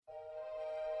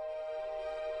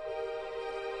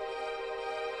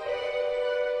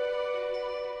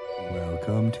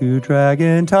Welcome to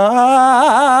Dragon Talk.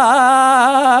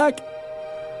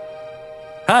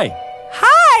 Hi.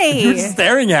 Hi. You're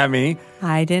staring at me.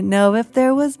 I didn't know if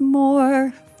there was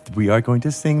more. We are going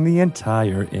to sing the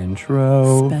entire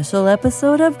intro. Special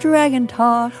episode of Dragon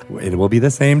Talk. It will be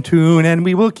the same tune, and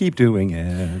we will keep doing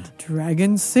it.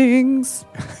 Dragon sings.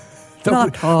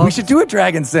 Not talk. We should do a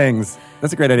Dragon Sings.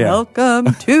 That's a great idea.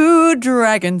 Welcome to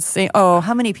Dragon Sing. Oh,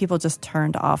 how many people just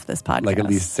turned off this podcast? Like at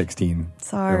least 16.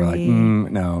 Sorry. They were like,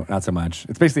 no, not so much.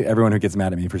 It's basically everyone who gets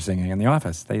mad at me for singing in the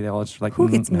office. They all just like, Who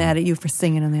gets no. mad at you for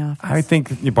singing in the office? I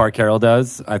think Bart Carroll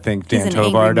does. I think Dan He's an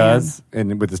Tovar angry does.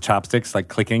 And with his chopsticks, like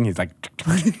clicking, he's like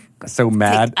so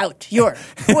mad. Take out your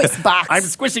voice box. I'm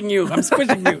squishing you. I'm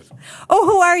squishing you. Oh,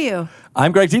 who are you?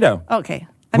 I'm Greg Tito. Okay.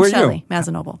 Who are I'm you? Shelley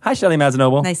Mazanoble. Hi, Shelley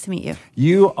Mazanoble. Nice to meet you.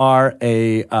 You are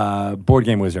a board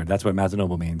game wizard. That's what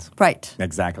Mazanoble means. Right.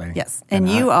 Exactly. Yes. And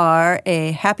you are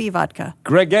a happy vodka.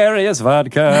 Gregarious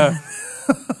Vodka.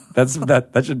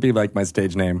 That should be like my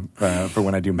stage name for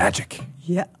when I do magic.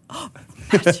 Yeah.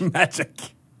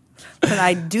 Magic. Can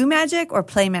I do magic or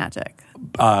play magic?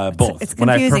 Both. It's when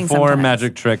I confusing perform sometimes.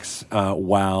 magic tricks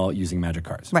while using magic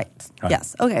cards. Right.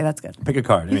 Yes. Okay, that's good. Pick a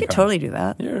card. You any could card. totally do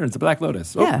that. Here, it's a Black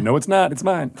Lotus. Yeah. Oh, no, it's not. It's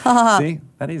mine. See?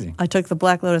 That easy. I took the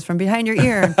Black Lotus from behind your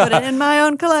ear and put it in my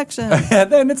own collection.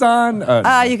 And then it's on.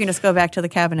 You can just go back to the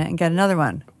cabinet and get another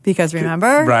one. Because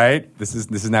remember? Right. This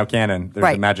is now canon. There's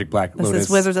Right. a magic Black This Lotus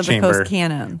is Wizards of the chamber Coast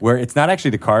canon. where it's not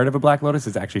actually the card of a Black Lotus.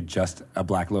 It's actually just a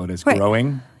Black Lotus Right.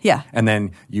 growing. Yeah. And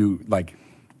then you like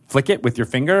flick it with your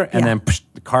finger, and Yeah. then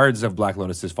the cards of Black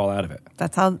Lotuses fall out of it.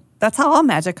 That's how all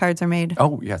magic cards are made.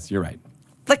 Oh, yes, you're right.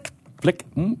 Flick. Flick.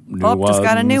 New Just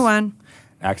got a new ones. one.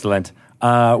 Excellent.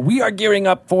 We are gearing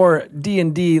up for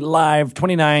D&D Live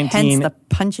 2019. Hence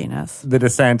the punchiness. The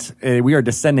descent. We are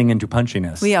descending into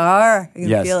punchiness. We are. You can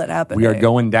Yes. feel it happening. We are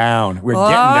going down. We're Whoa,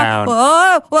 getting down.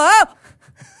 Whoa, whoa.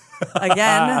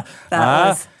 Again, that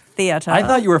was theater. I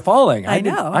thought you were falling. I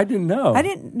know. I didn't know. I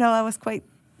didn't know I was quite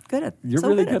good at You're so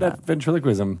really good that. at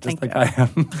ventriloquism, just Thank like you.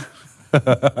 I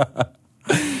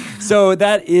am. So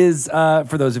that is,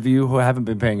 for those of you who haven't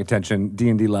been paying attention,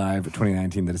 D&D Live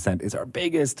 2019, The Descent, is our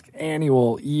biggest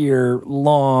annual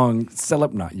year-long,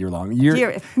 not year-long,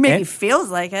 It maybe feels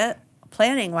like it,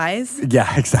 planning wise.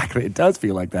 Yeah, exactly. It does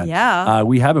feel like that. Yeah.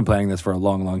 We have been playing this for a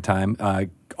long, long time.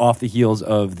 Off the heels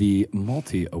of the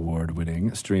multi-award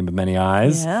winning Stream of Many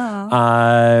Eyes.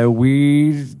 Yeah.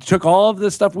 We took all of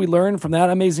the stuff we learned from that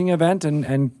amazing event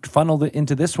and funneled it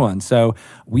into this one. So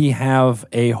we have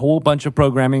a whole bunch of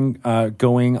programming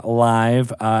going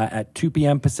live at 2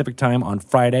 p.m. Pacific time on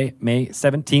Friday, May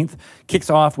 17th.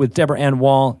 Kicks off with Deborah Ann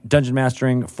Wall, Dungeon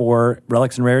Mastering for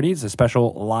Relics and Rarities, a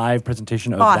special live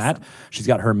presentation of that. She's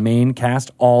got her main cast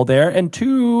all there and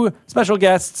 2 special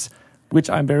guests, which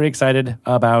I'm very excited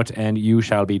about, and you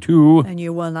shall be too. And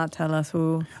you will not tell us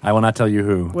who. I will not tell you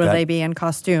who. Will they be in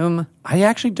costume? I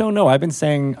actually don't know. I've been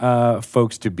saying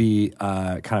folks to be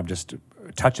kind of just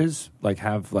touches, like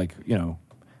have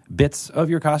bits of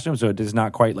your costume, so it is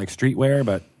not quite like streetwear,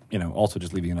 but also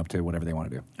just leaving it up to whatever they want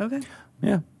to do. Okay.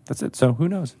 Yeah, that's it. So who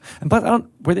knows? And but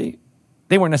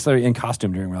they weren't necessarily in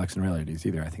costume during Relics and Rarities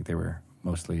either. I think they were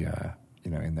mostly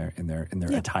in their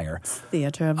attire.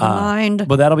 Theater of the mind.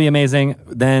 But that'll be amazing.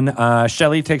 Then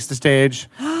Shelley takes the stage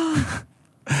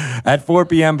at 4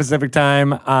 p.m. Pacific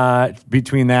time.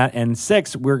 Between that and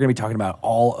 6, we're going to be talking about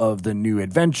all of the new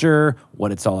adventure,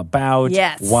 what it's all about,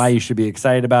 Yes. why you should be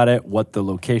excited about it, what the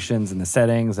locations and the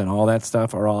settings and all that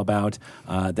stuff are all about.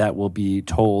 That will be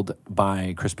told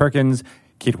by Chris Perkins,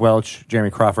 Keith Welch, Jeremy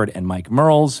Crawford, and Mike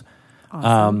Merles.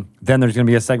 Awesome. Then there's going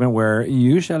to be a segment where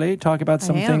you, Shelley, talk about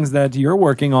some things that you're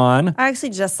working on. I actually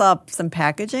just saw some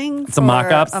packaging. Some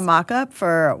mock-ups? A mock-up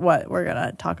for what we're going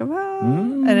to talk about.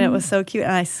 And it was so cute.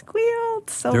 And I squealed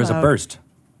so There's loud. a burst.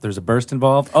 There's a burst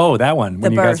involved. Oh, that one. The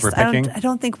When you burst. guys were picking. I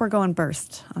don't think we're going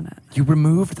burst on it. You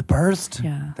removed the burst?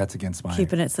 Yeah. That's against my...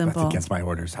 Keeping it simple. That's against my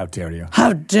orders. How dare you?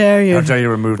 How dare you? How dare you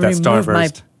remove that star my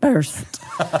burst? burst.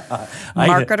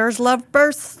 Marketers love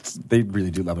bursts. They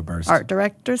really do love a burst. Art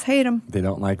directors hate them. They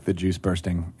don't like the juice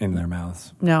bursting in their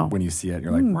mouths. No. When you see it,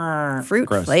 you're like, "Mwah." Fruit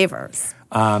Gross. flavors.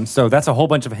 So that's a whole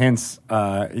bunch of hints.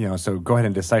 So go ahead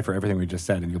and decipher everything we just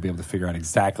said, and you'll be able to figure out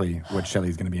exactly what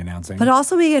Shelley's going to be announcing. But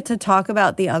also we get to talk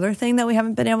about the other thing that we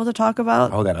haven't been able to talk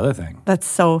about. Oh, that other thing. That's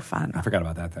so fun. I forgot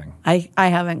about that thing. I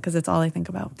haven't because it's all I think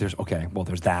about. There's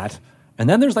that. And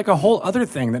then there's like a whole other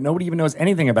thing that nobody even knows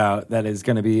anything about that is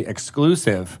going to be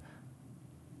exclusive,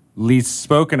 least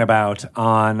spoken about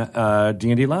on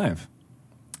D&D Live.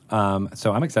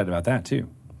 So I'm excited about that too.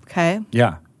 Okay.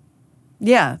 Yeah.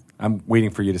 Yeah. I'm waiting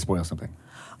for you to spoil something.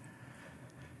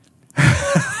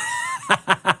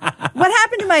 What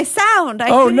happened to my sound? I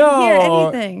Oh, couldn't no. hear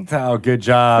anything. Oh, good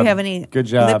job. Do we have any Good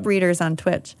job. lip readers on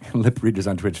Twitch? Lip readers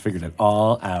on Twitch figured it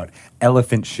all out.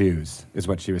 Elephant shoes is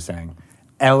what she was saying.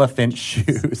 Elephant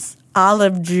shoes.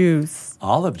 Olive juice.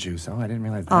 Olive juice. Oh, I didn't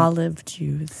realize that. Olive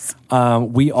juice.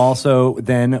 We also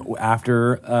then,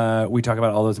 after we talk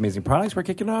about all those amazing products, we're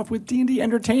kicking off with D&D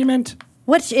Entertainment.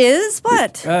 Which is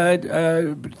what?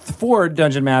 4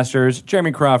 Dungeon Masters,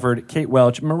 Jeremy Crawford, Kate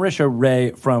Welch, Marisha Ray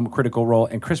from Critical Role,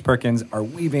 and Chris Perkins are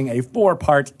weaving a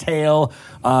 4-part tale,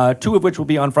 2 of which will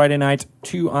be on Friday night,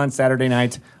 2 on Saturday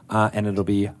night, and it'll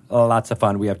be lots of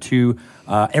fun. We have 2.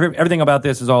 Everything about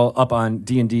this is all up on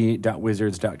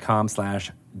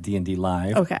dnd.wizards.com/D&D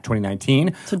Live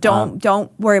 2019. So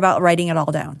don't worry about writing it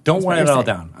all down. Don't write it all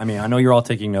down. I mean, I know you're all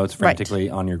taking notes frantically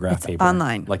on your graph paper.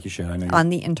 Online. Like you should. I know on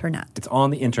the internet. It's on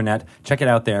the internet. Check it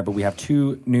out there. But we have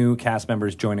 2 new cast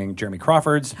members joining Jeremy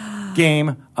Crawford's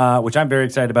game, which I'm very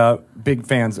excited about. Big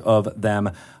fans of them.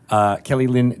 Kelly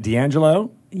Lynn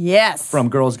D'Angelo. Yes. From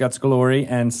Girls Guts Glory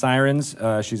and Sirens.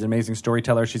 She's an amazing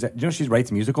storyteller. She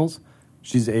writes musicals?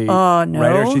 She's a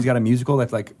writer. She's got a musical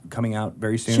that's like coming out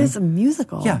very soon. She has a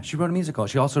musical? Yeah, she wrote a musical.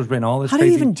 She also has written all this How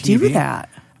crazy do you even TV. do that?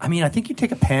 I mean, I think you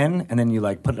take a pen and then you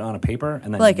like put it on a paper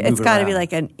and then like you move it's got to be around.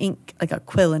 like an ink, like a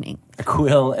quill and ink. A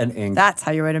quill and ink. That's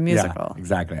how you write a musical. Yeah,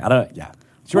 exactly. I don't. Yeah.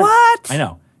 What? I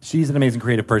know. She's an amazing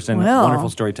creative person, Well.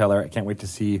 wonderful storyteller. I can't wait to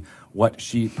see what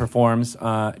she performs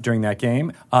during that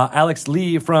game. Alex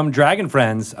Lee from Dragon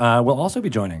Friends will also be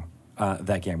joining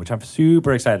that game, which I'm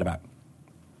super excited about.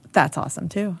 That's awesome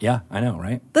too. Yeah, I know,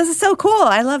 right? This is so cool.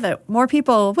 I love it. More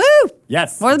people. Woo!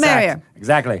 Yes. More the merrier.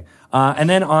 Exactly. And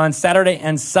then on Saturday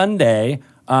and Sunday,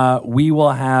 we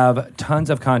will have tons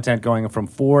of content going from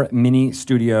 4 mini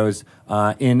studios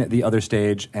in the other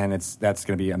stage, and that's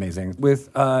going to be amazing.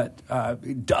 With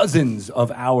dozens of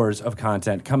hours of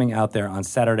content coming out there on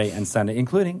Saturday and Sunday,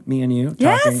 including me and you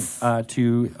Yes. talking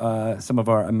to some of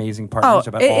our amazing partners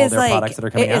about all their products that are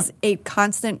coming out. It is a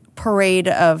constant parade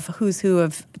of who's who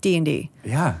of D&D.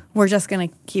 Yeah. We're just going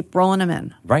to keep rolling them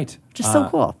in. Right. Just so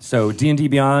cool. So D&D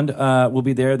Beyond will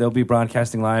be there. They'll be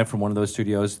broadcasting live from one of those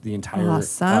studios the entire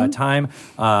Awesome. time.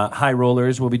 High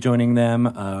Rollers will be joining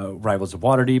them. Rivals of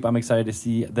Waterdeep, I'm excited to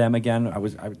see them again. I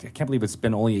can't believe it's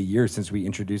been only a year since we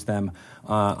introduced them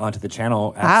onto the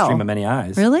channel at Stream of Many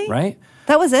Eyes. Really? Right?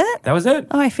 That was it? That was it.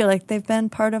 Oh, I feel like they've been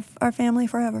part of our family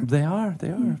forever. They are.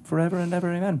 Forever and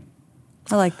ever. Amen.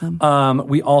 I like them.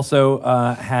 We also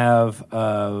have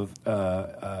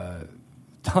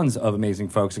tons of amazing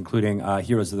folks, including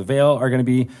Heroes of the Veil, are going to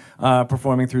be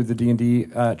performing through the D&D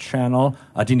channel,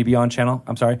 D&D Beyond channel,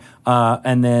 I'm sorry.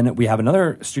 And then we have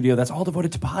another studio that's all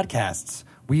devoted to podcasts.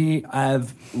 We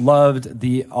have loved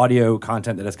the audio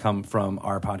content that has come from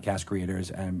our podcast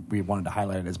creators, and we wanted to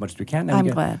highlight it as much as we can. And I'm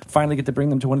we glad. Finally get to bring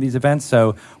them to one of these events.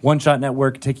 So One Shot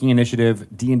Network, Taking Initiative,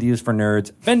 D&D is for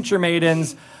Nerds, Venture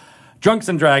Maidens, Drunks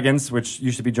and Dragons, which you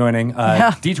should be joining.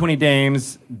 D20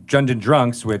 Dames, Dungeon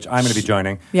Drunks, which I'm going to be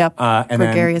joining. Yep. And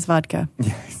Gregarious Vodka.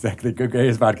 Yeah, exactly.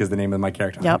 Gregarious Vodka is the name of my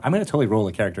character. Yep. I'm going to totally roll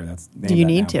a character that's named Do you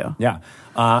that need now. to? Yeah.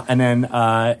 And then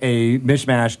a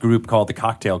mishmash group called the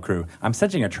Cocktail Crew. I'm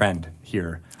sensing a trend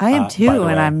here. I am by too, the and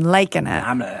way. I'm liking it.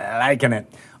 I'm liking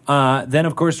it. Then,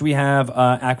 of course, we have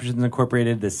Acquisitions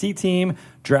Incorporated, the C Team.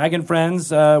 Dragon Friends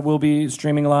will be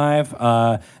streaming live.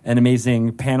 An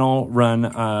amazing panel run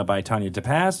by Tanya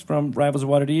DePass from Rivals of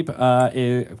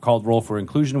Waterdeep called Roll for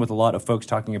Inclusion, with a lot of folks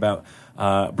talking about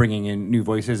bringing in new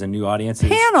voices and new audiences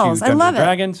Panels, to I Dungeons love and it.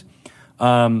 Dragons.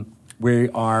 We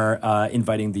are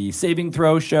inviting the Saving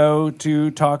Throw show to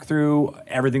talk through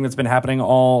everything that's been happening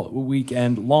all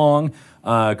weekend long.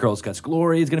 Girls Guts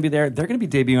Glory is going to be there. They're going to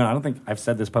be debuting. I don't think I've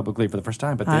said this publicly for the first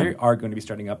time, but they are going to be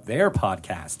starting up their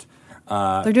podcast.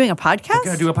 They're doing a podcast? They're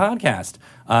going to do a podcast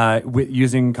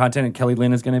using content, and Kelly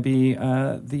Lynn is going to be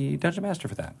the Dungeon Master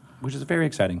for that, which is very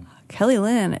exciting. Kelly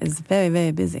Lynn is very,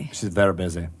 very busy. She's very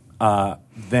busy.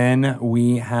 Then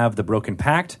we have The Broken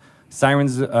Pact,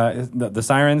 Sirens, the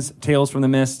Sirens, Tales from the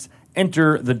Mist,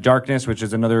 Enter the Darkness, which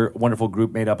is another wonderful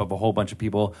group made up of a whole bunch of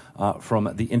people from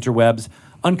the interwebs.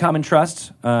 Uncommon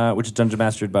Trust, which is Dungeon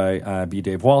Mastered by B.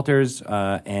 Dave Walters,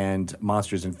 and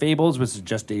Monsters and Fables, which is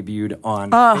just debuted on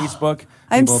Facebook.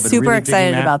 I'm People have been super really excited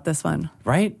digging that. about this one.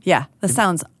 Right? Yeah, this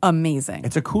sounds amazing.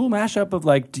 It's a cool mashup of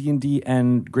like D&D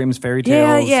and Grimm's Fairy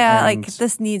Tales. Yeah, and like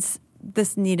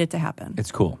this needed to happen.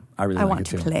 It's cool. I really I like want it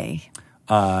to too. play.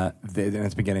 And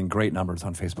it's been getting great numbers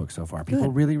on Facebook so far.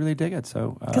 People really, really dig it.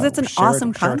 So 'Cause it's an share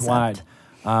awesome share it concept.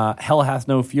 wide. Hell Hath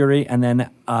No Fury, and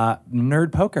then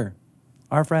Nerd Poker.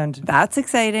 our friend That's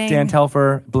exciting. Dan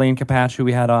Telfer, Blaine Capatch, who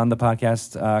we had on the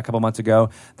podcast a couple months ago.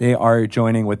 They are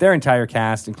joining with their entire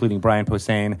cast, including Brian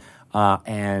Posehn.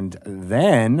 And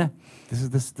then, this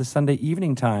is the Sunday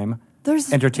evening time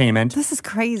entertainment. This is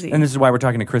crazy. And this is why we're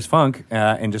talking to Chris Funk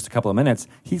in just a couple of minutes.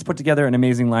 He's put together an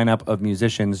amazing lineup of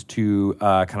musicians to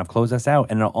kind of close us out.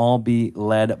 And it'll all be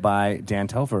led by Dan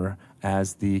Telfer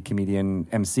as the comedian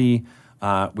MC.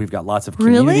 We've got lots of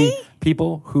community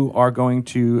people who are going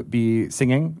to be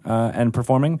singing and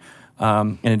performing,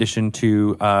 in addition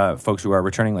to folks who are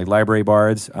returning, like Library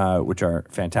Bards, which are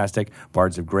fantastic,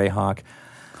 Bards of Greyhawk.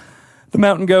 The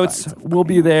Mountain Goats will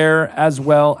be there, as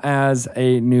well as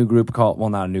a new group called, well,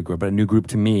 not a new group, but a new group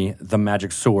to me, The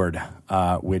Magic Sword,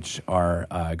 which are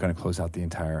going to close out the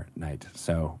entire night.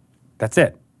 So that's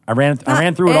it. I ran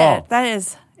through it all. That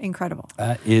is incredible.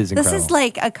 That is incredible. This is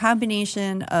like a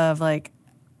combination of like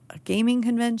a gaming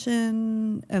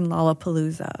convention and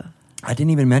Lollapalooza. I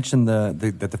didn't even mention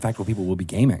the fact that people will be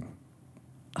gaming.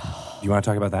 Do you want to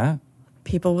talk about that?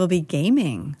 People will be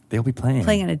gaming. They'll be playing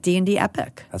in a D&D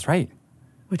Epic. That's right.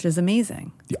 Which is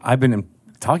amazing. I've been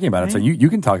talking about it, so you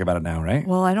can talk about it now, right?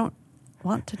 Well, I don't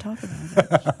want to talk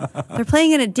about it. They're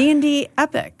playing in a D&D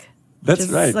Epic. That's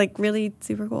right. It's like really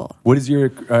super cool. What is your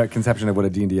conception of what a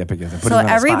D&D Epic is? So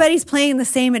everybody's playing the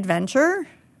same adventure,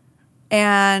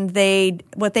 and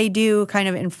what they do kind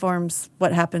of informs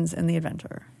what happens in the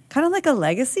adventure. Kind of like a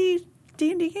legacy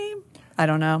D&D game. I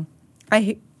don't know.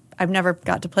 I've never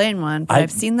got to play in one, but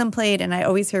I've seen them played, and I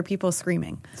always hear people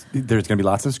screaming. There's going to be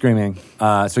lots of screaming.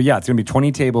 So yeah, it's going to be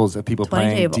 20 tables of people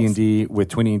playing D&D with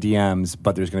 20 DMs,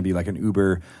 but there's going to be like an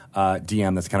Uber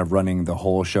DM that's kind of running the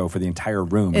whole show for the entire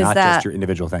room, not just your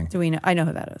individual thing. Do we know? I know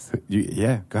who that is.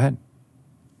 Yeah, go ahead.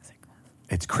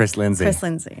 It's Chris Lindsay. Chris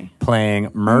Lindsay. Playing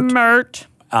Mert. Mert.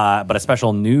 But a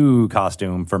special new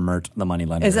costume for Mert, the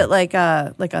moneylender. Is it like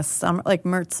summer, like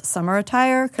Mert's summer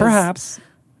attire? Perhaps.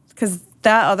 Because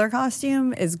that other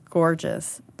costume is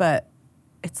gorgeous, but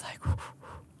it's like...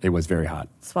 It was very hot.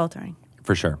 Sweltering.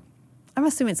 For sure. I'm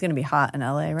assuming it's going to be hot in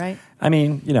LA, right? I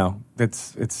mean,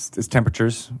 it's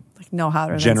temperatures. Like no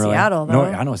hotter than Seattle, though. No,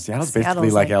 I know. Seattle's basically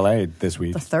like LA this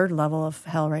week. The third level of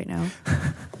hell right now.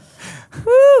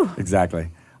 Woo!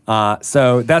 Exactly.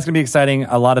 So that's going to be exciting.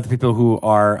 A lot of the people who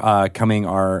are coming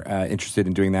are interested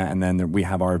in doing that. And then we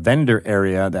have our vendor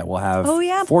area that will have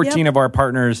 14 of our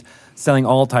partners selling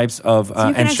all types of so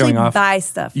you can and showing off. Buy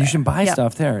stuff. You should buy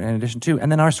stuff there in addition to.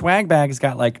 And then our swag bag has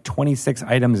got like 26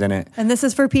 items in it. And this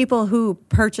is for people who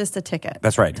purchased a ticket.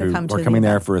 That's right. We're coming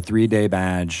there for a 3-day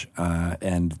badge,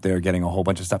 and they're getting a whole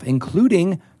bunch of stuff,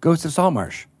 including Ghosts of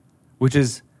Saltmarsh, which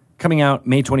is coming out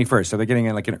May 21st. So they're getting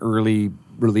like an early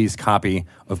release copy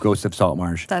of Ghosts of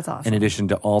Saltmarsh. That's awesome. In addition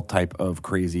to all type of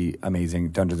crazy, amazing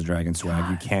Dungeons & Dragons swag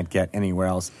you can't get anywhere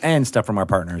else, and stuff from our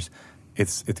partners.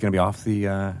 It's going to be off the,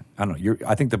 I don't know,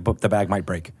 I think the bag might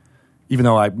break. Even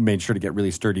though I made sure to get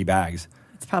really sturdy bags.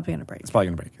 It's probably going to break. It's probably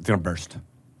going to break. It's going to burst.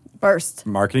 Burst.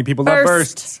 Marketing people love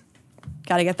bursts.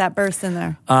 Got to get that burst in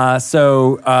there.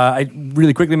 So I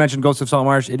really quickly mentioned Ghosts of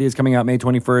Saltmarsh. It is coming out May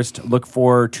 21st. Look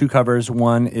for 2 covers.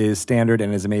 One is standard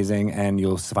and is amazing, and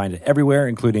you'll find it everywhere,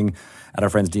 including at our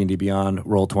friends D&D Beyond,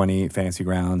 Roll20, Fantasy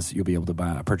Grounds. You'll be able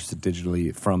to purchase it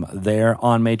digitally from there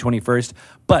on May 21st.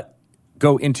 But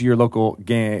go into your local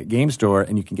game store,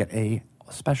 and you can get a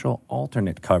special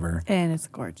alternate cover. And it's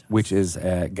gorgeous. Which is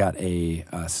got a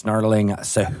snarling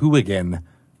Sahuagin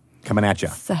coming at you.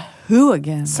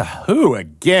 Sahuagin.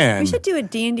 Sahuagin. We should do a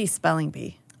D&D spelling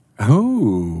bee.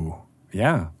 Ooh,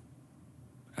 yeah.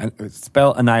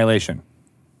 Spell Annihilation.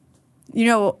 You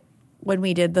know, when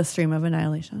we did the stream of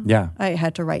Annihilation, I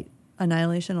had to write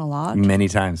Annihilation a lot. Many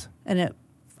times. And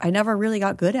I never really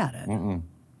got good at it. Mm-mm.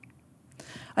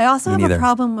 I also have a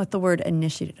problem with the word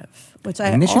initiative, which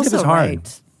I also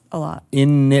write a lot.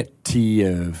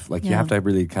 Initiative. Like you have to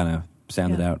really kind of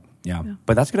sound it out. Yeah.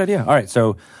 But that's a good idea. All right,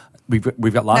 so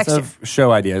we've got lots of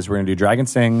show ideas. We're going to do Dragon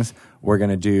Sings. We're going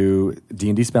to do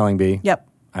D&D Spelling Bee. Yep.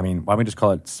 I mean, why don't we just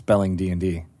call it Spelling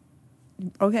D&D?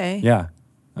 Okay. Yeah.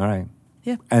 All right.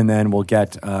 Yeah. And then we'll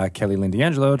get Kelly Lynn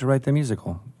D'Angelo to write the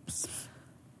musical.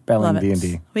 Spelling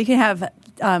D&D. We can have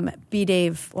B.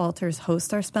 Dave Walters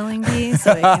host our Spelling Bee,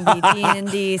 so it can be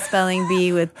D&D Spelling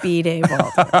Bee with B. Dave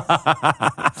Walters.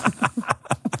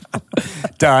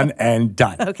 Done and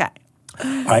done. Okay.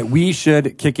 All right, we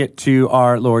should kick it to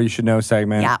our Lore You Should Know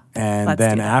segment. Yeah. And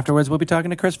then afterwards, we'll be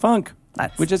talking to Chris Funk,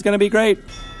 which is going to be great.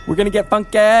 We're going to get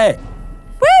funky.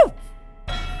 Woo!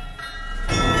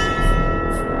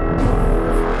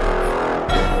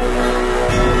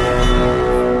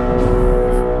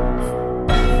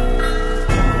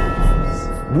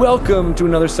 Welcome to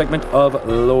another segment of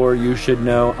Lore You Should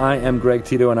Know. I am Greg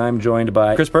Tito, and I'm joined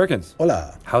by Chris Perkins.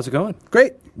 Hola. How's it going?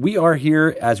 Great. We are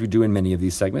here, as we do in many of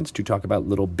these segments, to talk about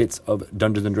little bits of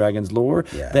Dungeons & Dragons lore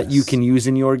that you can use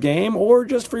in your game or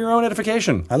just for your own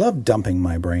edification. I love dumping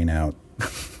my brain out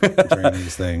during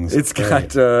these things. It's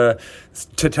got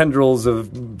tendrils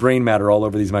of brain matter all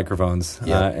over these microphones,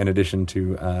 in addition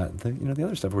to the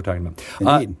other stuff we're talking about.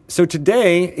 Indeed. So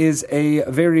today is a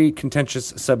very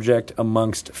contentious subject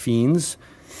amongst fiends.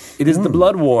 It is the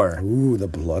Blood War. Ooh, the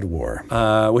Blood War.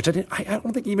 Which I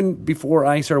don't think even before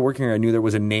I started working here, I knew there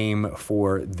was a name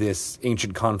for this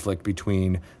ancient conflict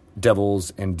between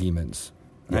devils and demons.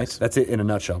 Right? Yes. That's it in a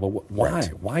nutshell. But why?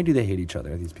 Right. Why do they hate each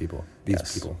other, these people?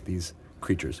 These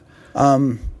creatures?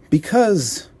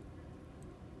 Because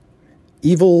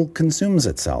evil consumes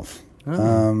itself.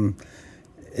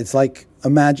 It's like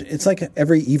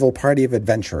every evil party of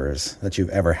adventurers that you've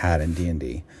ever had in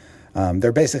D&D.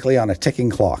 They're basically on a ticking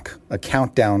clock, a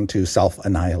countdown to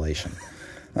self-annihilation.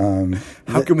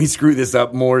 How can we screw this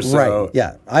up more so? Right,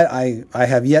 yeah. I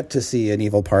have yet to see an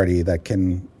evil party that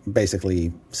can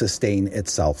basically sustain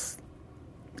itself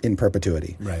in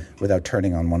perpetuity without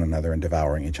turning on one another and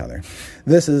devouring each other.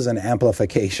 This is an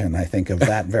amplification, I think, of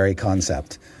that very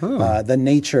concept. The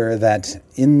nature that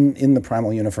in the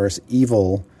primal universe,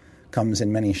 evil comes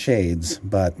in many shades,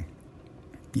 but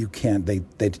you can't.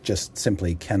 They just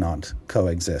simply cannot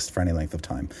coexist for any length of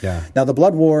time. Yeah. Now, the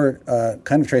Blood War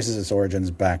kind of traces its origins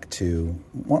back to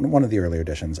one of the earlier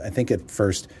editions. I think it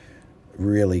first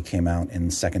really came out in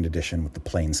 2nd edition with the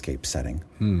Planescape setting,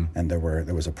 and there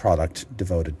was a product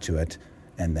devoted to it,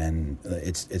 and then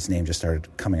its name just started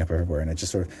coming up everywhere, and it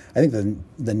just sort of. I think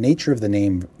the nature of the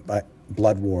name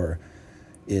Blood War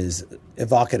is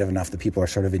evocative enough that people are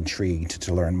sort of intrigued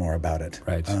to learn more about it.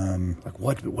 Right. Like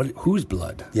what? Whose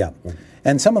blood? Yeah.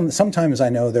 And sometimes I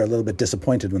know they're a little bit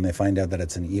disappointed when they find out that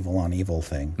it's an evil on evil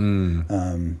thing.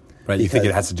 Right. You think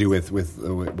it has to do with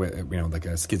like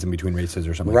a schism between races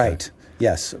or something like that. Right.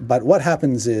 Yes. But what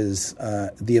happens is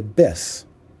the Abyss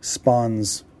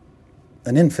spawns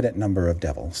an infinite number of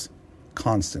devils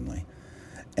constantly.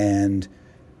 And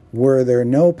were there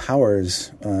no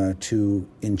powers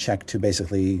in check to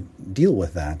basically deal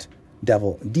with that,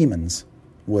 demons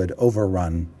would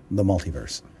overrun the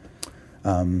multiverse.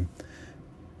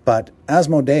 But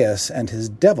Asmodeus and his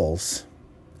devils,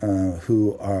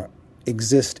 who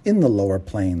exist in the lower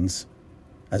planes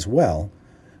as well,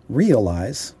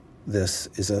 realize this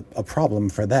is a problem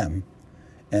for them.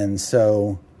 And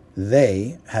so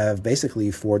they have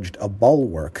basically forged a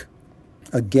bulwark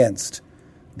against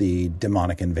the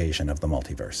demonic invasion of the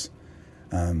multiverse,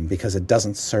 because it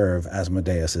doesn't serve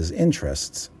Asmodeus's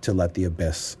interests to let the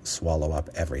Abyss swallow up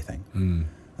everything.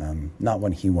 Not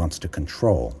when he wants to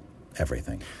control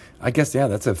everything. I guess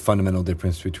that's a fundamental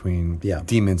difference between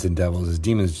demons and devils. Is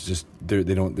demons just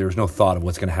there's no thought of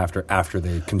what's going to happen after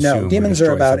they consume. No, demons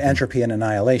are about something. entropy and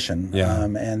annihilation,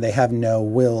 and they have no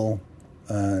will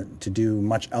to do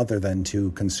much other than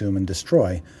to consume and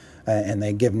destroy. And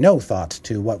they give no thought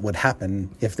to what would happen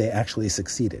if they actually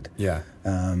succeeded. Yeah.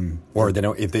 Or they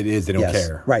don't. If it is, they don't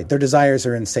care. Right. Their desires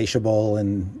are insatiable,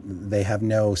 and they have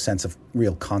no sense of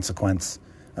real consequence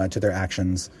to their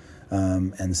actions.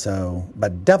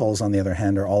 But devils, on the other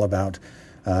hand, are all about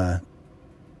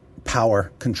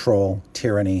power, control,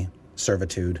 tyranny,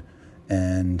 servitude,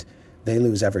 and they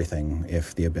lose everything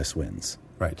if the Abyss wins.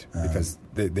 Right, because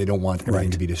they don't want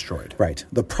everything to be destroyed. Right.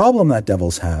 The problem that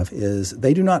devils have is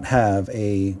they do not have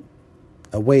a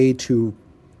way to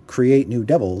create new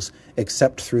devils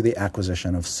except through the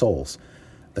acquisition of souls,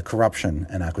 the corruption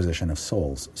and acquisition of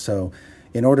souls. So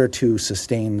in order to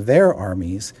sustain their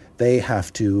armies, they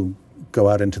have to go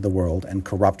out into the world and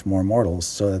corrupt more mortals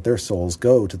so that their souls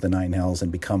go to the nine hells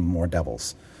and become more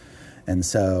devils. And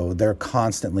so they're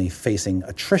constantly facing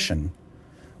attrition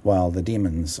while the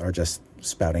demons are just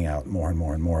spouting out more and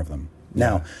more and more of them.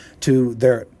 Now,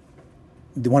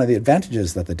 one of the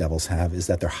advantages that the devils have is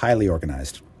that they're highly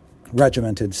organized,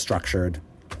 regimented, structured.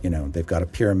 They've got a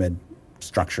pyramid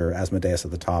structure, Asmodeus at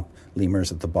the top,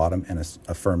 lemurs at the bottom, and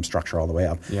a firm structure all the way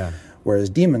up. Yeah. Whereas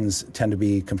demons tend to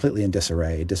be completely in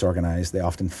disarray, disorganized. They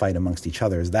often fight amongst each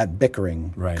other. That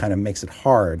bickering kind of makes it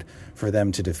hard for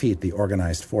them to defeat the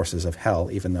organized forces of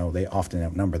hell, even though they often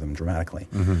outnumber them dramatically.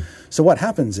 So what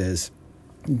happens is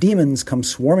demons come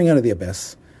swarming out of the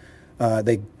Abyss.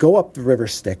 They go up the river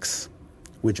Styx,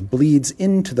 which bleeds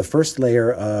into the first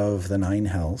layer of the nine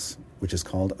hells, which is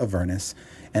called Avernus.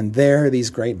 And there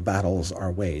these great battles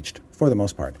are waged, for the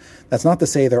most part. That's not to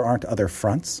say there aren't other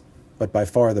fronts, but by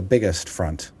far the biggest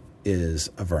front is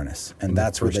Avernus. And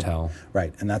that's where hell.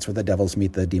 Right, and that's where the devils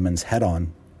meet the demons head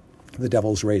on The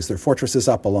devils raise their fortresses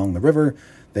up along the river.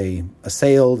 They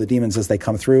assail the demons as they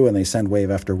come through, and they send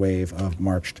wave after wave of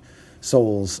marched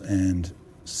souls and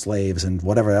slaves and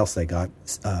whatever else they got,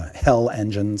 hell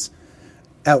engines,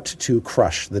 out to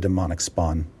crush the demonic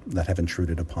spawn that have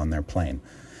intruded upon their plane.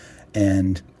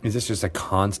 And is this just a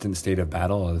constant state of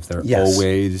battle? Is there yes,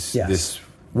 always yes. this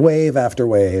wave after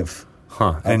wave?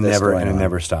 And it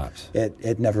never stops.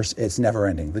 It's never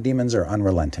ending. The demons are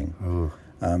unrelenting.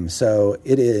 So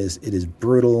it is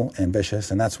brutal and vicious,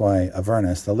 and that's why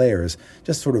Avernus, the lair, is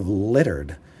just sort of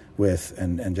littered with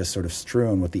and just sort of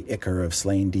strewn with the ichor of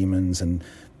slain demons and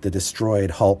the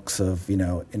destroyed hulks of,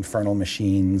 infernal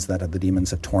machines that the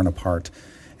demons have torn apart.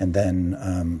 And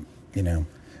then,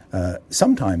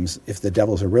 sometimes if the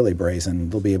devils are really brazen,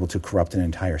 they'll be able to corrupt an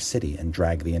entire city and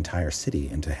drag the entire city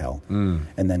into hell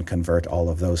and then convert all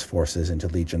of those forces into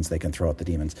legions they can throw at the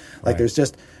demons. Like there's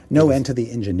just no end to the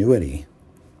ingenuity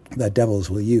that devils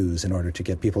will use in order to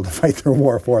get people to fight their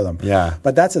war for them. Yeah.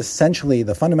 But that's essentially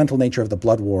the fundamental nature of the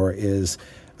blood war is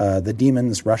the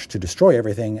demons rush to destroy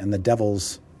everything and the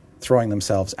devils throwing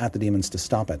themselves at the demons to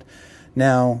stop it.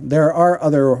 Now, there are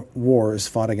other wars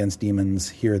fought against demons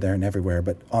here, there, and everywhere,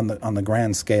 but on the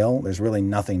grand scale, there's really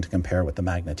nothing to compare with the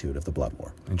magnitude of the blood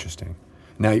war. Interesting.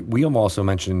 Now, we have also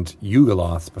mentioned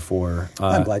Yugoloths before.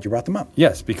 I'm glad you brought them up.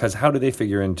 Yes, because how do they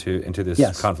figure into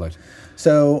this conflict?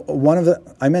 So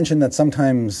I mentioned that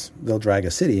sometimes they'll drag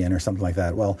a city in or something like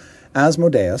that. Well,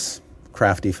 Asmodeus,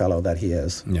 crafty fellow that he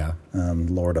is,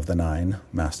 Lord of the Nine,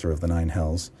 Master of the Nine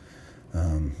Hells,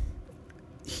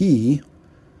 he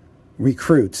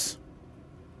recruits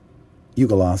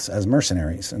Yugoloths as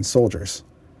mercenaries and soldiers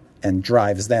and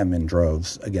drives them in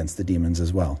droves against the demons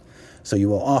as well. So you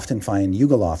will often find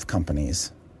Yugoloth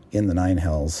companies in the Nine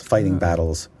Hells fighting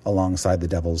battles alongside the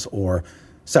devils or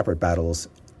separate battles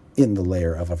in the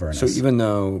lair of Avernus. So even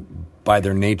though by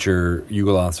their nature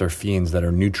Yugoloths are fiends that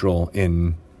are neutral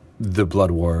in the blood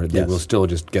war, they will still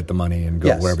just get the money and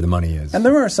go wherever the money is. And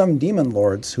there are some demon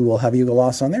lords who will have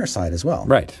Yugoloths on their side as well.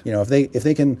 Right. If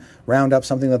they can round up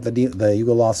something that the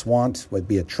Yugoloths want, would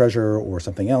be a treasure or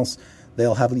something else,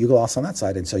 they'll have Yugoloths on that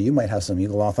side. And so you might have some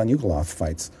Yugoloth on Yugoloth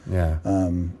fights. Yeah.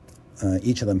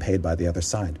 Each of them paid by the other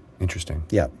side. Interesting.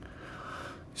 Yeah.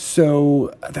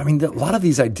 So, a lot of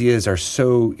these ideas are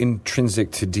so intrinsic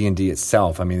to D&D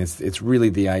itself. It's really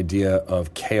the idea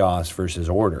of chaos versus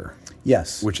order.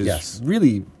 Yes. Which is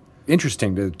really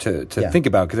interesting to think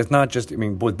about, because it's not just,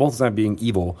 with both not being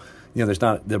evil, there's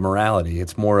not the morality.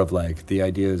 It's more of like the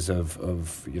ideas of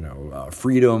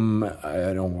freedom,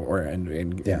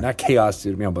 not chaos,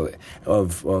 but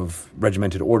of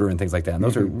regimented order and things like that. And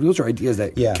those are ideas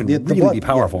that can really be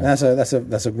powerful. Yeah.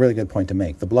 That's a really good point to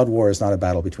make. The blood war is not a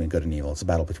battle between good and evil. It's a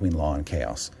battle between law and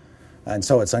chaos. And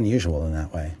so it's unusual in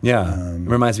that way. Yeah, it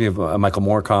reminds me of Michael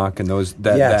Moorcock and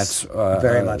that's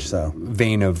very much so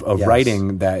vein of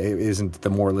writing that it isn't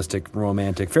the moralistic,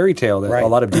 romantic fairy tale that a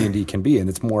lot of D&D can be, and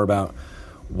it's more about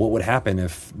what would happen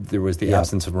if there was the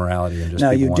absence of morality. And just now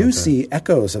you do see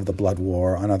echoes of the blood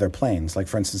war on other planes, like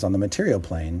for instance on the material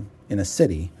plane in a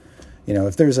city.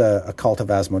 If there's a cult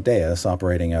of Asmodeus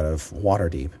operating out of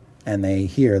Waterdeep, and they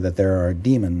hear that there are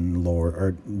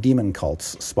demon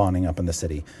cults spawning up in the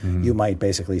city, you might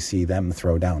basically see them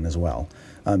throw down as well,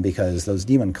 because those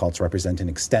demon cults represent an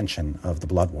extension of the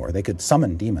blood war. They could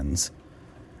summon demons,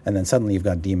 and then suddenly you've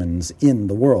got demons in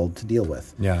the world to deal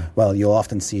with. Yeah. Well, you'll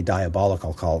often see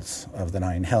diabolical cults of the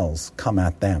Nine Hells come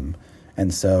at them,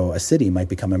 and so a city might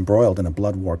become embroiled in a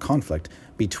blood war conflict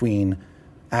between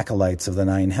acolytes of the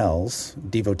Nine Hells,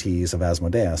 devotees of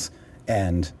Asmodeus,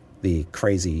 and the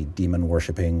crazy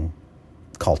demon-worshipping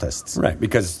cultists. Right,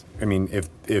 because,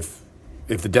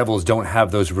 if the devils don't have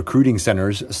those recruiting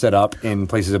centers set up in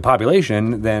places of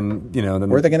population, then, then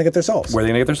where are they going to get their souls? Exactly.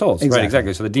 Right,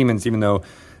 exactly. So the demons, even though,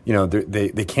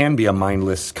 they can be a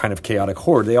mindless kind of chaotic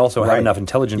horde, they also have enough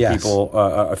intelligent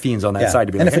people, fiends on that side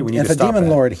to be like, hey, we need to stop that. And if a demon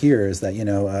lord hears that,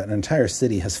 an entire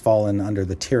city has fallen under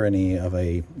the tyranny of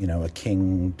a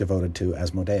king devoted to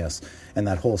Asmodeus, and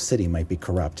that whole city might be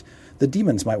corrupt, the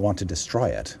demons might want to destroy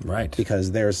it. Right.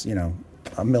 Because there's,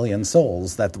 a million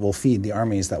souls that will feed the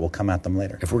armies that will come at them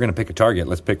later. If we're going to pick a target,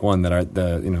 let's pick one that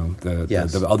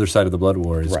the other side of the blood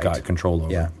war has got control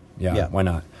over. Yeah. Why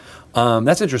not?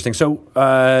 That's interesting. So,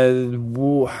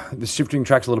 the shifting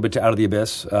tracks a little bit to Out of the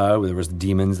Abyss. There was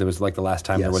demons. There was like the last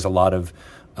time there was a lot of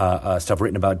stuff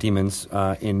written about demons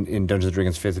in Dungeons and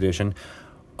Dragons 5th edition.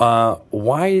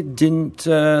 Why didn't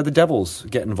the devils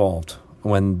get involved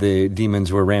when the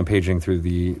demons were rampaging through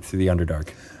the Underdark?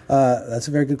 That's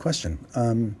a very good question.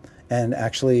 And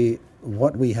actually,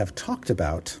 what we have talked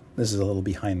about, this is a little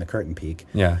behind the curtain peek,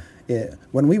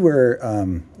 When we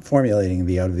were formulating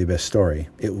the Out of the Abyss story,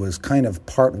 it was kind of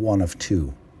part one of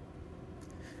two.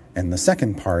 And the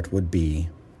second part would be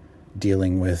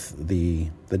dealing with the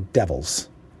devils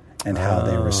and how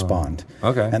they respond.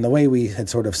 Okay. And the way we had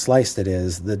sort of sliced it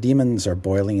is the demons are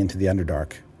boiling into the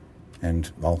Underdark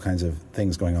and all kinds of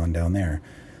things going on down there.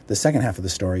 The second half of the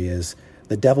story is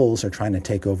the devils are trying to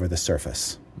take over the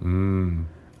surface.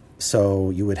 So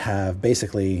you would have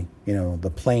basically,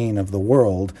 the plane of the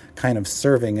world kind of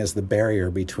serving as the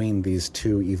barrier between these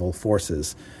two evil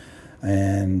forces.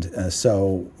 And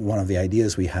so one of the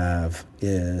ideas we have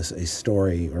is a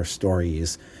story or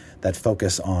stories that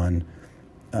focus on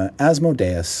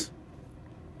Asmodeus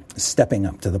stepping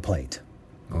up to the plate.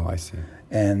 Oh, I see.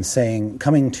 And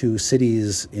coming to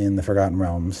cities in the Forgotten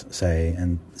Realms,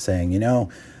 saying,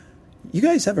 you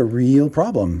guys have a real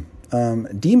problem.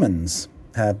 Demons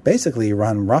have basically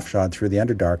run roughshod through the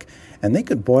Underdark, and they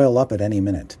could boil up at any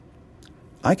minute.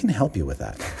 I can help you with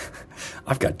that.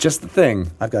 I've got just the thing.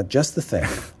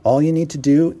 All you need to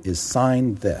do is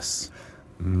sign this,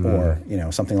 or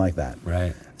something like that.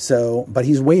 Right. So, but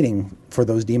he's waiting for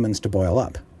those demons to boil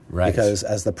up. Right. Because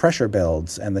as the pressure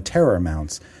builds and the terror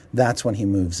mounts, that's when he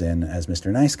moves in as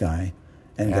Mr. Nice Guy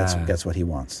and gets what he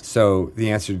wants. So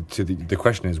the answer to the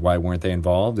question is why weren't they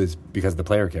involved is because of the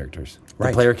player characters. Right.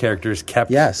 The player characters kept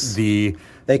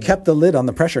They kept the lid on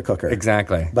the pressure cooker.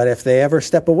 Exactly. But if they ever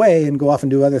step away and go off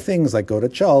and do other things like go to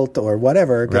Chult or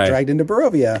whatever, get dragged into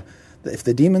Barovia, if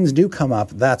the demons do come up,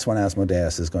 that's when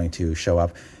Asmodeus is going to show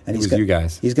up. And you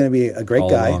guys. He's going to be a great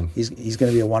guy. Along. He's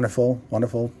going to be a wonderful,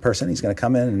 wonderful person. He's going to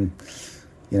come in and,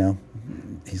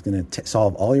 he's going to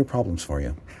solve all your problems for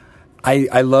you.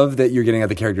 I love that you're getting at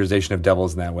the characterization of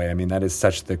devils in that way. I mean, that is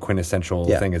such the quintessential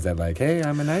thing is that like, hey,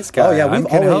 I'm a nice guy. I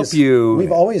can help you.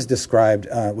 We've always described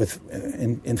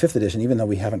in 5th edition, even though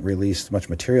we haven't released much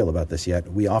material about this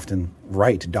yet, we often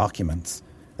write documents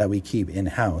that we keep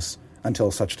in-house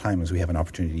until such time as we have an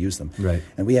opportunity to use them. Right.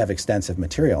 And we have extensive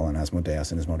material on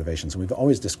Asmodeus and his motivations. And we've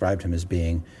always described him as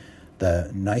being the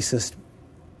nicest,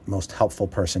 most helpful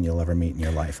person you'll ever meet in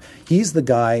your life. He's the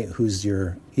guy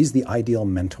he's the ideal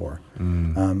mentor,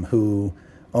 who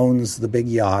owns the big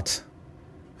yacht,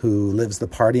 who lives the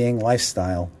partying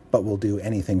lifestyle, but will do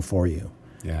anything for you.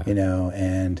 Yeah.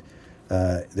 And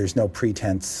there's no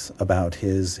pretense about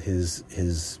his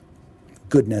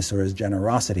goodness or his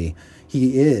generosity.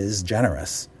 He is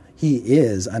generous. He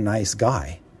is a nice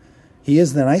guy. He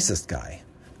is the nicest guy.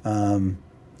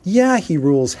 He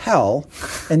rules hell,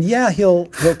 and he'll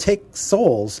take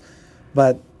souls,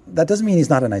 but that doesn't mean he's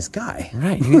not a nice guy.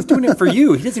 Right. He's doing it for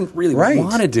you. He doesn't really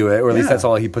want to do it, or at least that's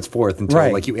all he puts forth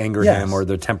until you anger him or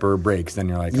the temper breaks. Then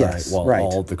you're like, all right,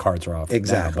 all the cards are off.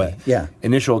 Exactly. But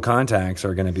initial contacts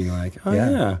are going to be like,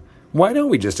 why don't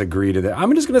we just agree to that?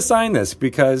 I'm just going to sign this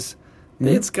because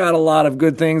it's got a lot of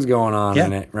good things going on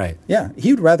in it. Right. Yeah.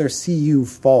 He'd rather see you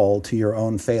fall to your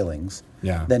own failings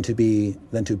than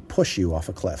to push you off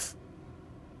a cliff.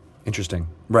 Interesting.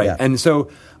 Right. Yeah. And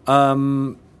so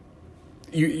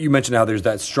you mentioned how there's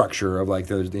that structure of like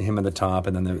the him at the top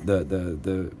and then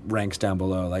the ranks down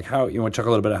below. Like how you want to talk a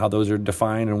little bit about how those are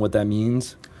defined and what that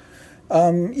means?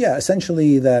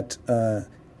 Essentially that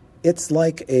it's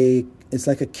like a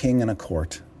king in a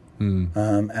court.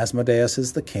 Asmodeus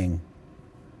is the king.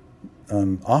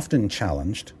 Often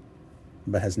challenged,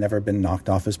 but has never been knocked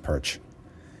off his perch.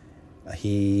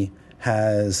 He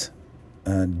has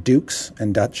dukes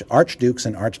and archdukes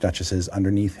and archduchesses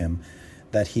underneath him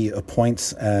that he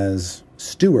appoints as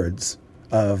stewards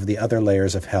of the other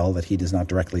layers of hell that he does not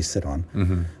directly sit on.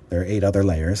 Mm-hmm. There are 8 other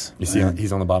layers. You see,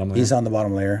 he's on the bottom layer? He's on the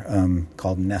bottom layer,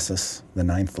 called Nessus, the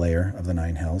 9th layer of the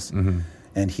 9 hells. Mm-hmm.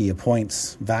 And he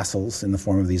appoints vassals in the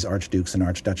form of these archdukes and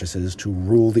archduchesses to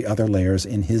rule the other layers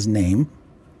in his name.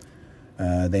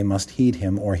 They must heed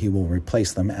him or he will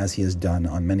replace them, as he has done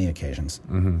on many occasions.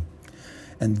 Mm-hmm.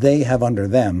 And they have under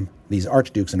them, these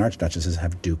archdukes and archduchesses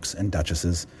have dukes and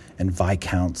duchesses and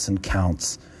viscounts and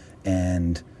counts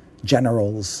and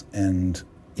generals and,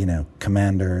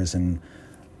 commanders, and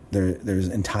there's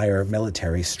entire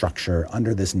military structure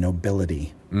under this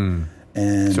nobility. Mm.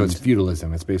 And so it's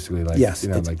feudalism. It's basically like it's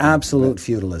like absolute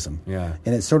feudalism. Yeah,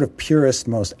 in its sort of purest,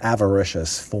 most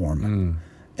avaricious form. Mm.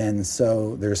 And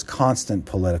so there's constant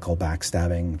political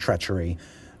backstabbing, treachery,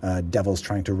 devils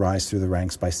trying to rise through the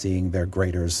ranks by seeing their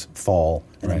graders fall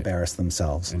and embarrass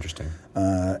themselves. Interesting.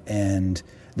 And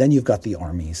then you've got the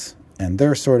armies, and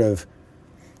they're sort of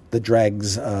the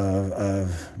dregs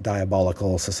of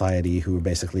diabolical society who are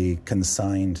basically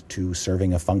consigned to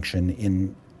serving a function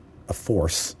in a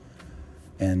force.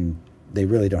 And they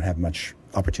really don't have much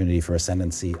opportunity for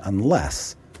ascendancy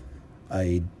unless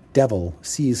a devil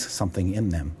sees something in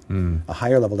them. A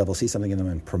higher level devil sees something in them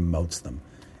and promotes them.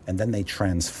 And then they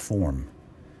transform.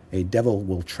 A devil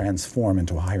will transform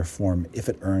into a higher form if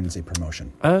it earns a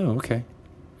promotion. Oh, okay.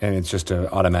 And it's just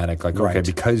automatic, like, Right. okay,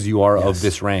 because you are Yes. of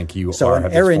this rank, you So are an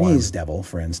of this form. Aranese devil,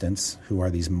 for instance, who are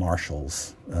these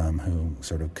marshals who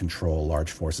sort of control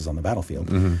large forces on the battlefield,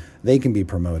 they can be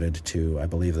promoted to, I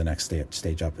believe the next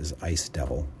stage up is Ice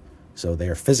Devil. So they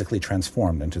are physically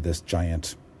transformed into this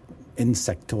giant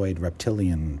insectoid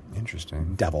reptilian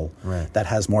Interesting. devil Right. that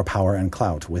has more power and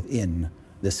clout within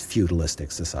this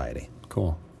feudalistic society.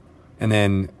 Cool. And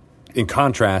then, in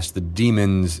contrast, the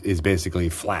demons is basically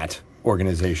flat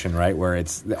organization, right? Where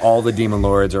it's all the demon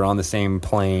lords are on the same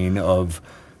plane of.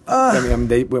 When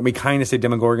we kind of say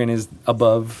Demogorgon is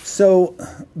above. So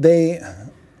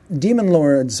demon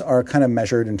lords are kind of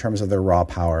measured in terms of their raw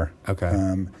power.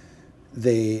 Okay.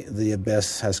 The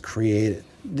Abyss has created.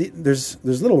 There's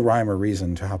little rhyme or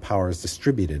reason to how power is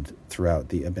distributed throughout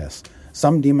the Abyss.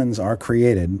 Some demons are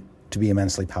created to be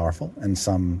immensely powerful, and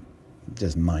some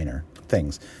just minor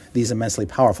things. These immensely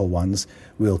powerful ones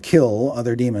will kill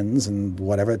other demons and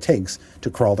whatever it takes to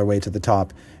crawl their way to the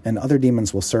top, and other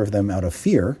demons will serve them out of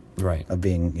fear Right. of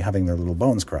having their little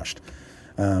bones crushed.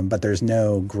 But there's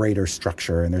no greater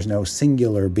structure, and there's no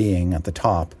singular being at the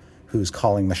top who's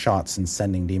calling the shots and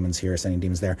sending demons here, sending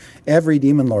demons there. Every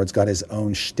demon lord's got his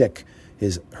own shtick,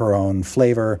 her own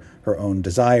flavor, her own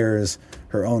desires,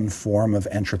 her own form of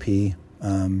entropy.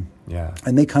 Yeah.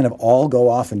 And they kind of all go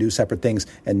off and do separate things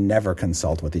and never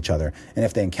consult with each other. And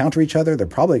if they encounter each other, they're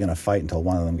probably going to fight until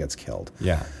one of them gets killed.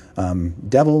 Yeah.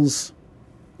 Devils,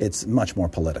 it's much more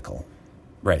political.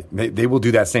 Right. They will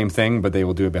do that same thing, but they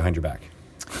will do it behind your back.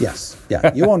 Yes.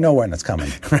 Yeah. You won't know when it's coming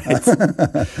for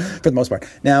the most part.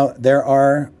 Now,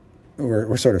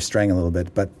 we're sort of straying a little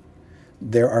bit, but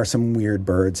there are some weird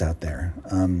birds out there.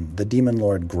 The demon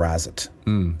lord Grazit,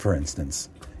 for instance,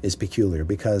 is peculiar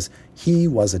because he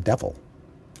was a devil.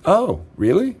 Oh,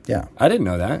 really? Yeah. I didn't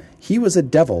know that. He was a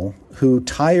devil who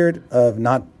tired of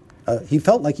he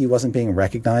felt like he wasn't being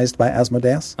recognized by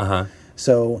Asmodeus. Uh-huh.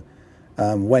 So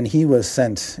when he was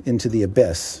sent into the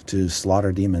Abyss to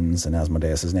slaughter demons in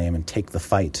Asmodeus' name and take the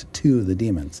fight to the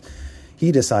demons,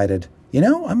 he decided,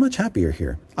 I'm much happier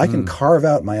here. I can carve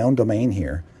out my own domain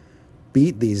here,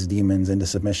 beat these demons into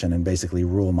submission, and basically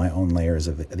rule my own layers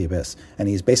of the Abyss. And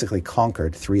he's basically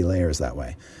conquered 3 layers that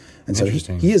way. And so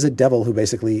he is a devil who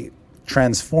basically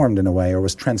transformed in a way, or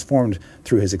was transformed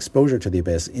through his exposure to the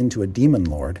Abyss into a demon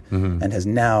lord, and has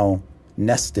now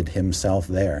nested himself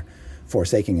there,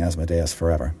 forsaking Asmodeus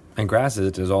forever. And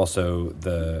Grazit is also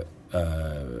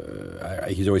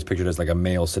he's always pictured as like a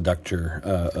male seductor.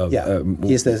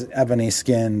 He's this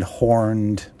ebony-skinned,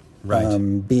 horned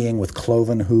being with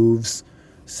cloven hooves,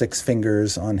 6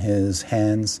 fingers on his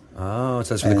hands. Oh,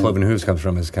 so that's where the cloven hooves comes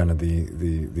from, is kind of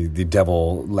the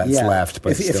devil that's left.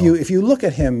 But if you look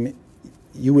at him,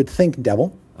 you would think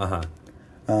devil. Uh-huh.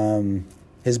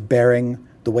 His bearing,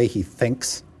 the way he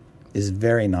thinks, is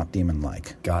very not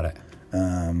demon-like. Got it.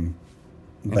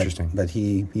 Interesting. But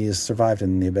he has survived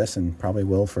in the Abyss and probably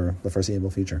will for the foreseeable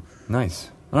future.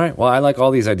 Nice. All right. Well, I like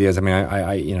all these ideas. I mean,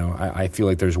 I feel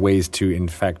like there's ways to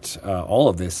infect all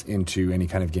of this into any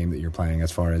kind of game that you're playing,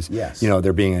 as far as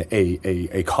there being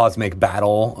a cosmic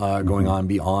battle going on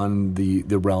beyond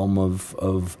the realm of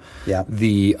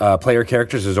the player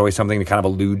characters. There's always something to kind of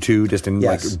allude to, just in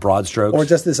like broad strokes, or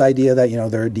just this idea that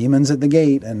there are demons at the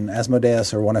gate, and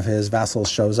Asmodeus or one of his vassals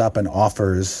shows up and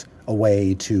offers a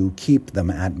way to keep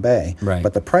them at bay. Right.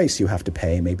 But the price you have to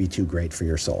pay may be too great for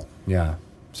your soul. Yeah.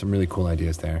 Some really cool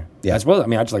ideas there. Yeah. As well, I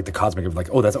mean, I just like the cosmic of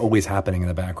like, that's always happening in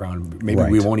the background. Maybe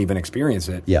we won't even experience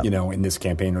it, in this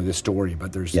campaign or this story.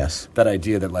 But there's that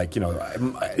idea that like,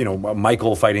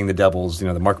 Michael fighting the devils,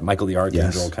 the Michael the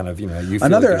Archangel kind of, you feel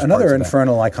another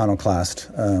infernal iconoclast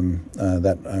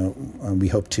that we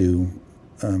hope to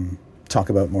talk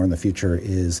about more in the future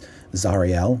is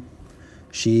Zariel.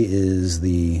 She is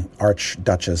the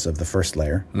Archduchess of the first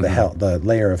layer, the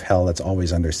layer of hell that's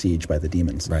always under siege by the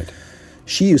demons. Right.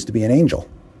 She used to be an angel.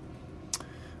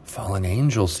 Fallen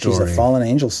angel story. She's a fallen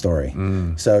angel story.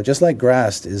 So just like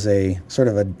Grast is a sort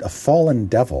of a fallen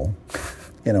devil,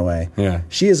 in a way. Yeah.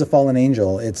 She is a fallen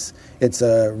angel. It's sort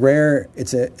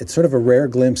of a rare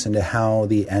glimpse into how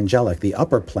the angelic, the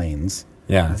upper planes,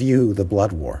 view the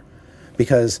blood war,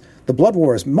 because the blood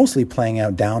war is mostly playing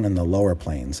out down in the lower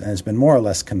planes, and it's been more or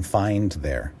less confined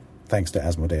there, thanks to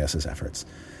Asmodeus' efforts.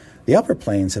 The upper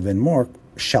planes have been more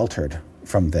sheltered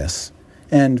from this.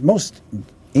 And most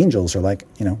angels are like,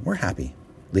 we're happy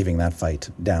leaving that fight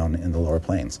down in the lower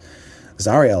planes.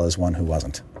 Zariel is one who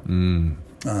wasn't. And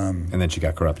then she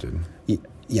got corrupted.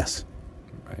 Yes.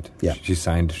 Right. Yeah. She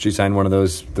signed one of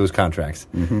those contracts.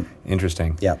 Mm-hmm.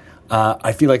 Interesting. Yeah.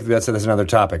 I feel like that's another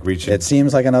topic. It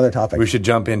seems like another topic. We should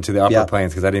jump into the upper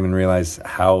planes because I didn't even realize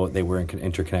how they were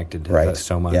interconnected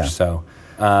so much. Yeah. So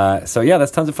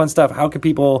that's tons of fun stuff. How can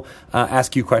people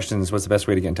ask you questions? What's the best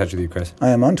way to get in touch with you, Chris? I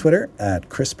am on Twitter at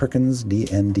Chris Perkins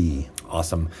DND.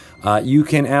 Awesome. You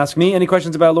can ask me any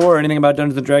questions about lore or anything about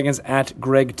Dungeons & Dragons at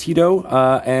Greg Tito.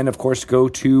 And, of course, go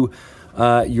to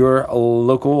your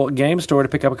local game store to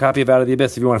pick up a copy of Out of the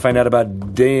Abyss. If you want to find out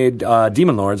about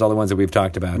Demon Lords, all the ones that we've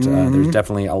talked about, there's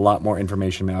definitely a lot more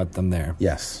information about them there.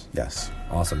 Yes.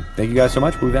 Awesome. Thank you guys so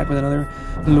much. We'll be back with another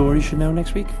Lore You Should Know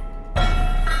next week.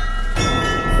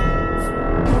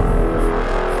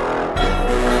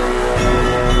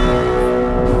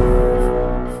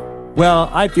 Well,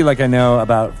 I feel like I know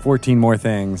about 14 more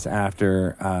things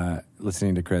after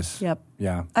listening to Chris. Yep.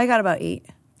 Yeah. I got about 8.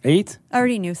 8? I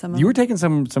already knew some of them. You were taking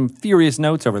some furious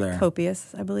notes over there.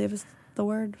 Copious, I believe is the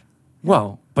word.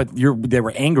 Well, but they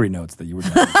were angry notes that you were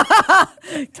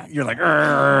taking. You're like,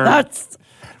 that's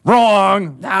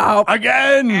wrong. No.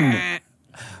 Again.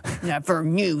 Never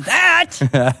knew that.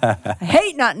 I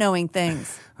hate not knowing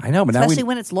things. I know, but especially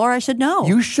when it's lore I should know.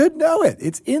 You should know it.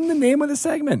 It's in the name of the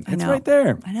segment. It's right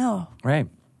there. I know. Right.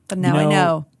 But now I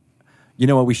know. You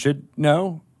know what we should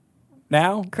know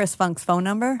now? Chris Funk's phone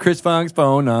number. Chris Funk's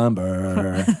phone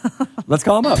number. Let's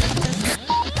call him up.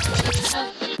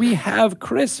 We have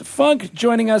Chris Funk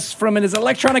joining us from his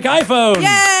electronic iPhone.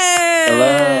 Yay! Hello.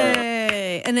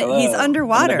 And he's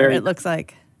underwater, it looks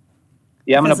like.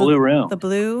 Yeah, I'm in a blue room. The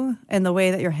blue and the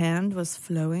way that your hand was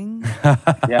flowing.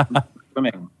 Yeah,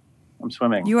 I'm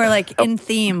swimming. You are like in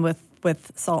theme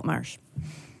with Salt Marsh.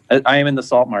 I am in the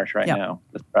salt marsh right now.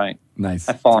 That's right. Nice.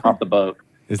 I've fallen off the boat.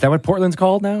 Is that what Portland's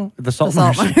called now? The Salt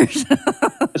Marsh?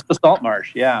 It's the salt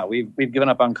marsh, yeah. We've given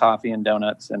up on coffee and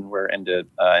donuts, and we're into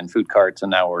in food carts,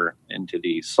 and now we're into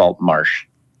the salt marsh.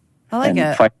 I like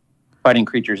it. Fighting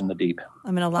creatures in the deep.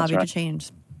 I'm in a lobby to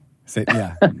change.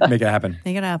 Yeah, make it happen.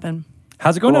 Make it happen.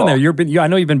 How's it going down there? I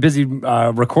know you've been busy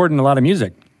recording a lot of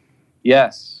music.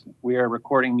 Yes, we are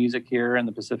recording music here in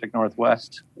the Pacific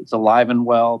Northwest. It's alive and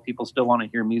well. People still want to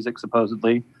hear music,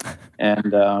 supposedly.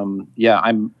 And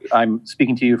I'm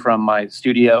speaking to you from my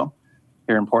studio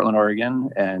here in Portland, Oregon,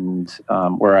 and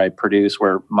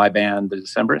where my band, the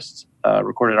Decemberists,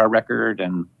 recorded our record,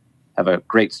 and have a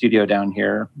great studio down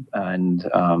here, and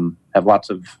have lots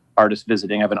of artists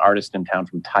visiting. I have an artist in town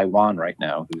from Taiwan right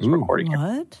now who's recording here.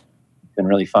 What? It's been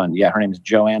really fun. Yeah, her name is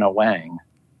Joanna Wang,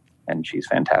 and she's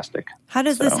fantastic. How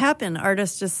does this happen?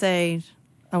 Artists just say,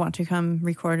 I want to come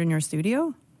record in your studio?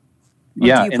 Or do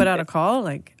you put out a call?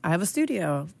 Like, I have a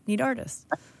studio, need artists.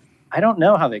 I don't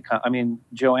know how they come. I mean,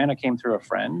 Joanna came through a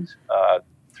friend,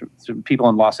 through people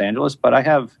in Los Angeles, but I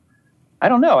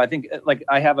don't know. I think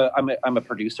I'm a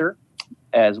producer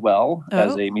as well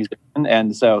as a musician.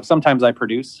 And so sometimes I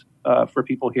produce for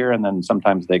people here, and then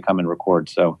sometimes they come and record.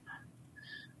 So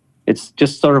it's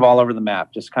just sort of all over the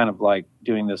map, just kind of like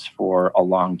doing this for a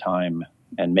long time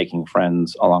and making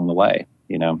friends along the way,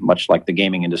 much like the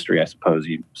gaming industry, I suppose.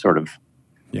 You sort of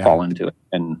fall into it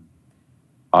and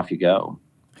off you go.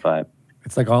 But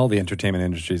it's like all the entertainment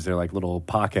industries. They're like little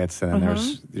pockets, and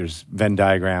then there's Venn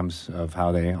diagrams of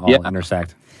how they all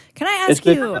intersect. Can I ask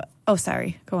you? Oh,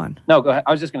 sorry. Go on. No, go ahead.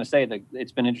 I was just going to say that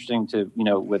it's been interesting to,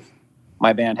 with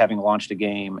my band having launched a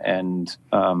game and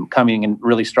coming in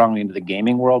really strongly into the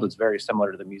gaming world. It's very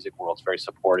similar to the music world. It's very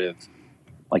supportive.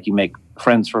 Like, you make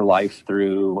friends for life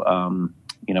through,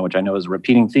 which I know is a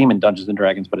repeating theme in Dungeons and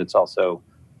Dragons, but it's also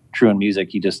true in music.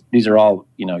 These are all,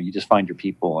 you just find your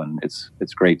people, and it's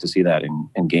great to see that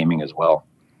in gaming as well.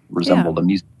 Resemble the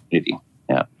music community.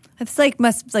 Yeah. It's like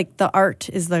the art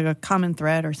is like a common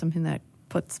thread or something that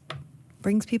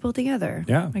brings people together.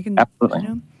 Yeah.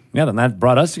 Absolutely. Yeah, then that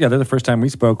brought us together. The first time we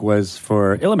spoke was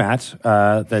for Illimat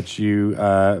that you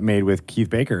made with Keith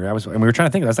Baker. And we were trying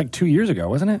to think. That was like 2 years ago,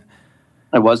 wasn't it?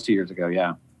 It was 2 years ago,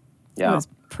 yeah. Yeah. It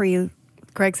was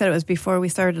Greg said it was before we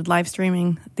started live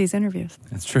streaming these interviews.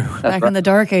 That's true. Back in the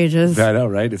dark ages. I know,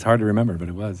 right? It's hard to remember, but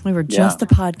it was. We were just a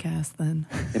podcast then.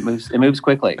 It moves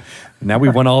quickly. Now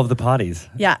we've won all of the potties.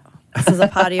 Yeah. This is a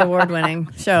potty award-winning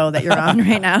show that you're on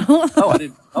right now. I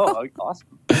did. Oh,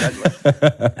 awesome.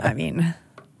 Congratulations. I mean,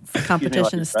 the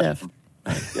competition is stiff.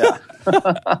 Yeah.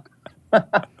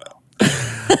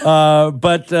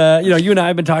 But you and I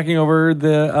have been talking over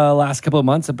the last couple of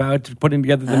months about putting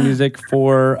together the music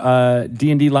for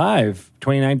D&D Live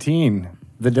 2019,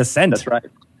 The Descent.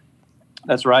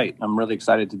 That's right. I'm really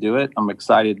excited to do it. I'm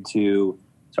excited to,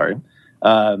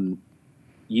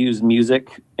 use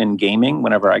music in gaming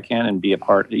whenever I can and be a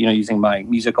part, using my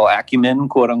musical acumen,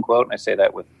 quote unquote. And I say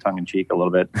that with tongue in cheek a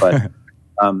little bit, but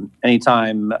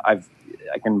anytime I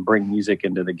can bring music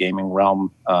into the gaming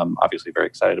realm, obviously very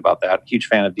excited about that. Huge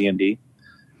fan of D&D.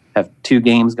 Have 2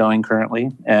 games going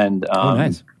currently. And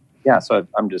nice. Yeah, so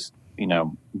I'm just,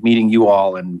 meeting you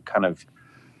all and kind of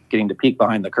getting to peek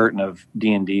behind the curtain of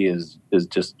D&D is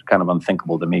just kind of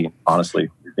unthinkable to me, honestly,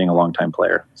 being a longtime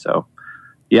player. So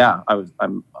yeah,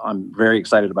 I'm very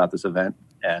excited about this event,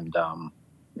 and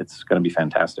it's going to be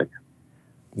fantastic.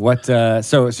 What?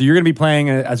 So you're going to be playing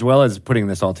as well as putting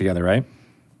this all together, right?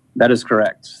 That is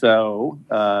correct. So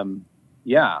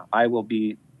yeah, I will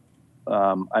be.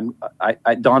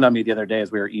 I dawned on me the other day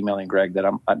as we were emailing Greg that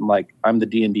I'm the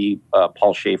D&D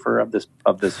Paul Schaefer of this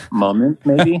moment,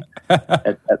 maybe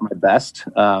at my best.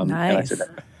 Nice. And I say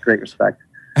that with great respect.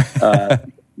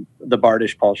 The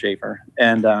bardish Paul Schaefer,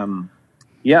 and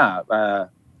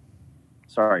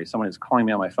sorry, someone is calling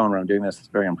me on my phone when I'm doing this. It's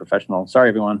very unprofessional. Sorry,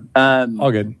 everyone.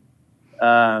 All good.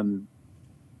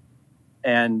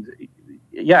 And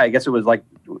yeah, I guess it was like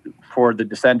for the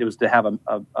Descent, it was to have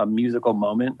a musical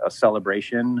moment, a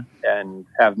celebration, and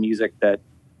have music that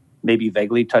maybe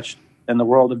vaguely touched in the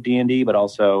world of D&D, but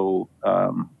also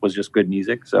was just good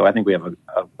music. So I think we have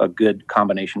a good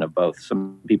combination of both.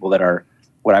 Some people that are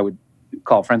what I would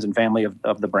call friends and family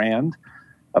of the brand,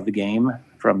 of the game,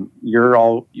 from your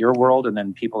world, and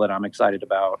then people that I'm excited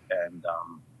about, and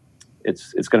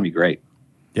it's going to be great.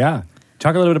 Yeah.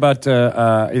 Talk a little bit about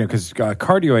because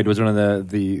Cardioid was one of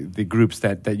the groups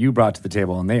that you brought to the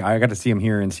table, and I got to see them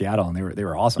here in Seattle, and they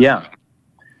were awesome. Yeah.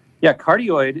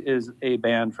 Cardioid is a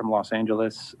band from Los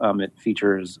Angeles. It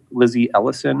features Lizzie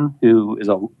Ellison, who is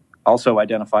also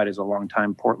identified as a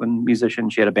longtime Portland musician.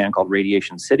 She had a band called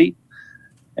Radiation City,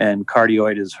 and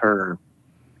Cardioid is her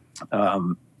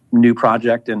new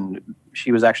project. And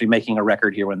she was actually making a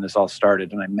record here when this all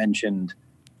started, and I mentioned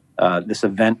this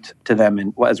event to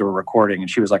them as we were recording, and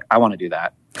she was like, I want to do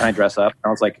that. Can I dress up? And I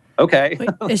was like, okay. Wait,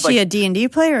 is she a D&D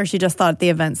player, or she just thought the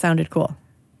event sounded cool?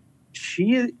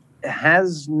 She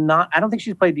has not, I don't think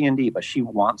she's played D&D, but she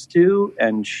wants to.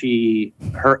 And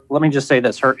let me just say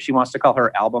this, she wants to call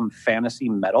her album fantasy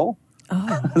metal.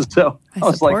 Oh, so I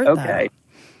was like, okay. That.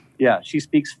 Yeah, she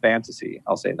speaks fantasy.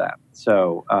 I'll say that.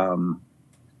 So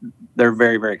they're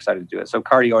very, very excited to do it. So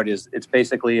Cardioid it's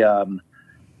basically,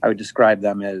 I would describe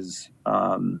them as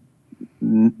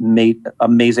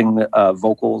amazing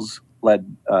vocals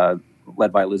led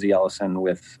by Lizzie Ellison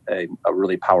with a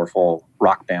really powerful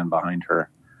rock band behind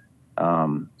her.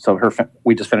 So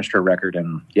we just finished her record,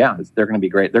 and yeah, they're going to be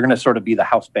great. They're going to sort of be the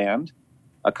house band,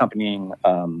 accompanying,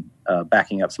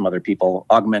 backing up some other people,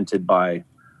 augmented by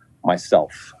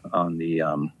myself on the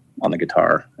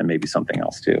guitar, and maybe something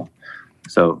else too.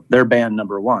 So they're band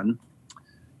number 1,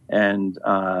 and.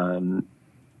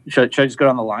 Should I just go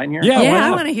down the line here? Yeah, I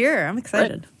want to hear. I'm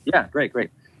excited. Great.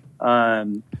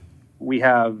 We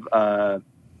have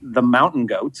the Mountain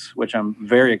Goats, which I'm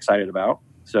very excited about.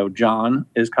 So John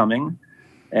is coming,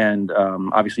 and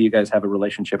obviously you guys have a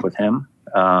relationship with him.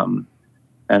 And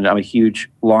I'm a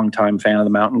huge, longtime fan of the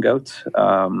Mountain Goats.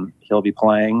 He'll be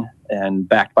playing, and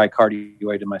backed by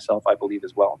Cardioid and myself, I believe,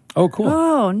 as well. Oh, cool.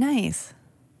 Oh, nice.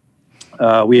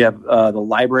 We have the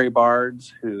Library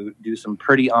Bards, who do some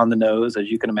pretty on the nose, as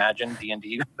you can imagine,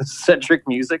 D&D centric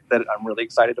music that I'm really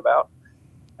excited about.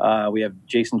 We have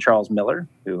Jason Charles Miller,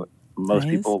 who most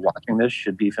people watching this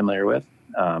should be familiar with.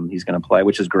 He's going to play,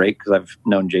 which is great because I've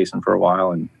known Jason for a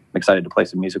while, and I'm excited to play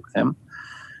some music with him.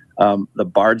 The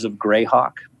Bards of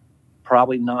Greyhawk,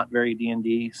 probably not very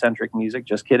D&D centric music.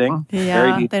 Just kidding.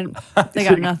 Yeah, they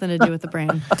got nothing to do with the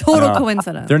brand. Total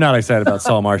coincidence. They're not excited about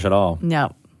Saul Marsh at all.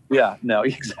 No. Yeah, no,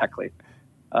 exactly.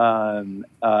 Benjamin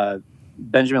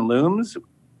Looms.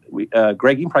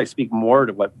 Greg, you can probably speak more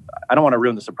to what. I don't want to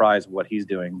ruin the surprise of what he's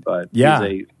doing, but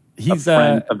he's a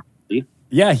friend of.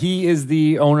 Yeah, he is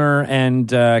the owner and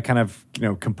kind of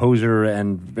composer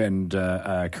and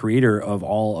creator of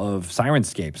all of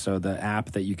Sirenscape. So the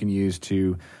app that you can use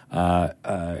to,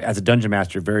 as a dungeon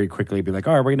master, very quickly be like,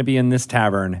 all right, we're going to be in this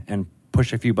tavern, and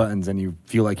push a few buttons and you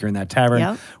feel like you're in that tavern.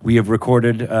 Yep. We have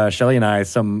recorded, Shelly and I,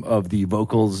 some of the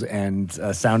vocals and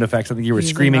sound effects. I think you were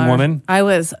screaming woman. I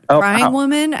was crying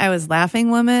woman. I was laughing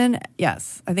woman.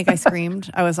 Yes, I think I screamed.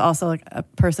 I was also like a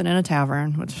person in a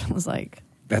tavern, which was like...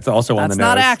 That's also on the nose.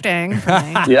 That's not acting for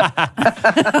me.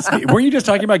 Yeah. Were you just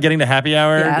talking about getting to happy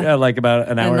hour like about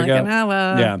an hour ago? An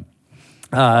hour. Yeah.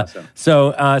 Awesome.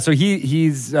 So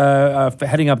he's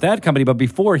heading up that company, but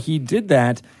before he did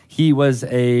that, he was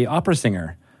a opera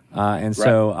singer And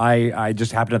so I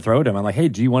just happened to throw it to him. I'm like, hey,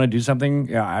 do you want to do something?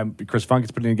 Chris Funk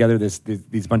is putting together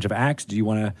these bunch of acts. Do you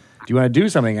want to do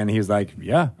something? And he was like,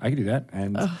 yeah, I can do that.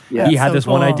 And he had this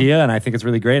one idea, and I think it's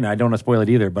really great. And I don't want to spoil it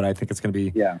either, but I think it's going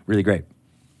to be really great.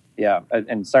 Yeah,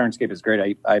 and Syrinscape is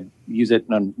great. I use it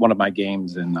on one of my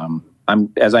games, and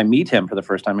as I meet him for the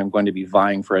first time, I'm going to be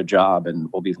vying for a job, and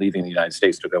we'll be leaving the United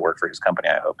States to go work for his company,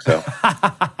 I hope. So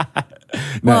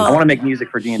Well, I want to make music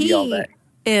for D&D all day.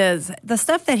 Is the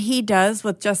stuff that he does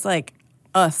with just like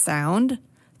a sound,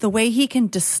 the way he can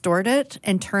distort it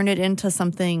and turn it into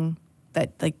something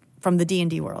that like from the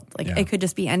D&D world. Like it could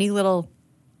just be any little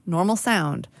normal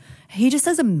sound. He just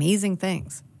does amazing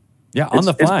things. Yeah, on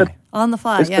the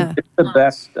fly. It's the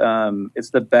best.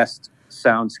 It's the best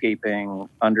soundscaping,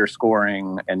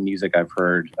 underscoring, and music I've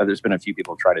heard. There's been a few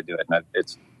people try to do it, and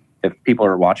if people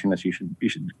are watching this, you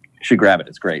should grab it.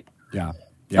 It's great. Yeah.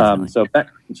 So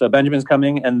Benjamin's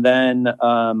coming, and then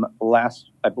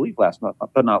last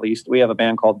but not least, we have a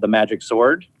band called The Magic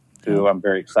Sword, who I'm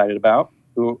very excited about,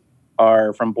 who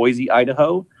are from Boise,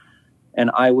 Idaho,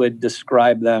 and I would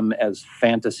describe them as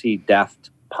fantasy daft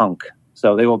punk.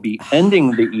 So they will be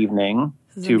ending the evening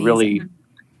to really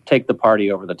take the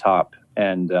party over the top,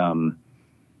 and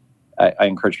I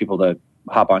encourage people to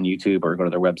hop on YouTube or go to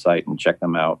their website and check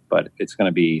them out. But it's going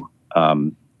to be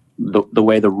the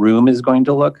way the room is going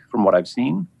to look, from what I've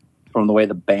seen, from the way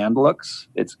the band looks,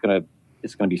 it's gonna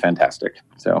be fantastic.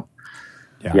 So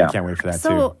I can't wait for that too.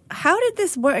 So how did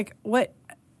this work?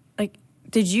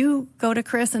 Did you go to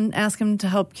Chris and ask him to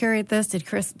help curate this?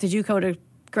 Did you go to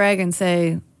Greg and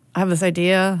say, I have this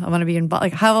idea, I want to be involved?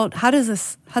 Like how'd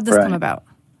this come about?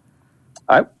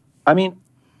 I mean,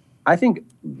 I think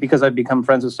because I've become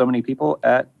friends with so many people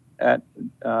at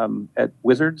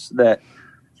Wizards that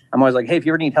I'm always like, hey, if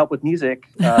you ever need help with music,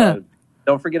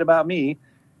 don't forget about me.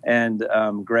 And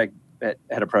Greg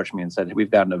had approached me and said,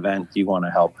 we've got an event. Do you want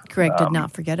to help? Greg did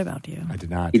not forget about you. I did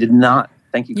not. He did not.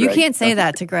 Thank you, Greg. You can't say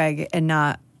that to Greg and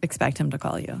not expect him to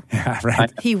call you. Yeah,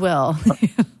 right. He will.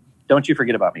 Don't you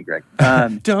forget about me, Greg.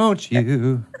 Don't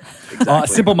you? Exactly.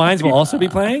 Simple Minds will also be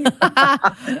playing?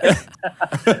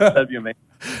 That'd be amazing.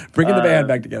 Bringing the band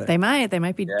back together. They might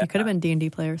be. It could have been D&D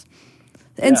players.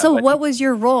 And so what was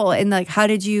your role? And like, how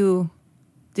did you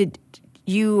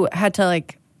had to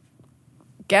like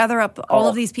gather up all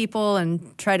of these people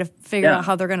and try to figure out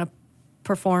how they're going to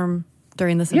perform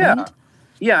during this event?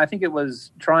 Yeah, I think it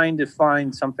was trying to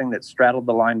find something that straddled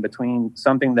the line between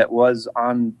something that was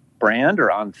on brand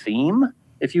or on theme,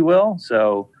 if you will.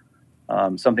 So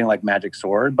something like Magic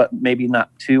Sword, but maybe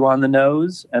not too on the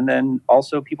nose. And then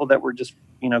also people that were just,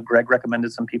 Greg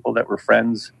recommended some people that were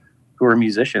friends who are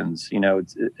musicians.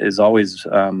 Is always,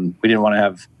 we didn't want to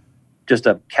have just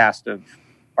a cast of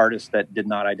artists that did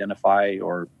not identify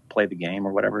or play the game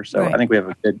or whatever. So I think we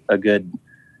have a good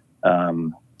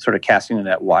sort of casting the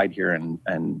net wide here.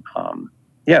 And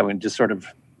we just sort of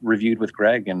reviewed with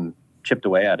Greg and chipped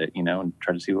away at it, and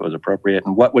tried to see what was appropriate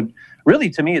and what would really,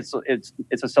 to me, this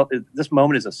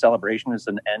moment is a celebration. It's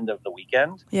an end of the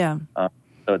weekend. Yeah.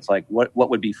 So it's like, what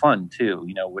would be fun too?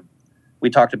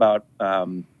 We talked about,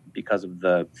 because of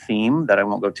the theme that I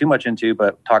won't go too much into,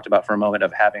 but talked about for a moment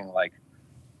of having like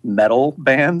metal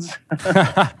bands,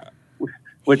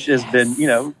 which has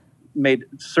been, made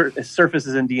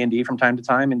surfaces in D&D from time to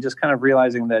time, and just kind of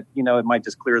realizing that, it might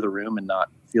just clear the room and not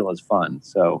feel as fun.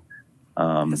 So,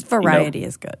 this variety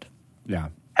is good. Yeah.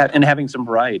 And having some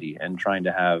variety and trying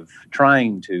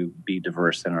to be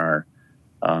diverse in our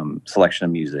selection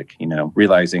of music,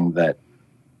 realizing that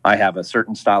I have a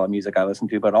certain style of music I listen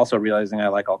to, but also realizing I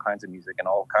like all kinds of music and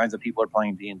all kinds of people are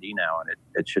playing D&D now, and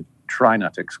it should try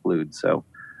not to exclude. So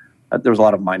there was a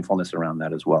lot of mindfulness around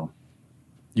that as well.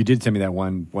 You did tell me that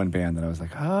one band that I was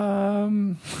like,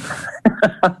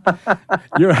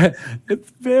 you're right.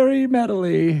 It's very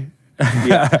metally.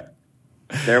 Yeah.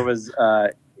 There was,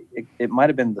 it might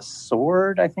have been The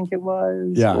Sword, I think it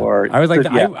was. Yeah. Or, I was like,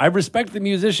 I respect the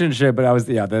musicianship, but I was,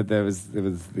 it was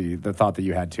the thought that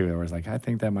you had too. I was like, I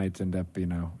think that might end up,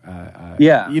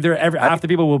 either half the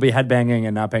people will be headbanging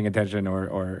and not paying attention,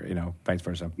 or vice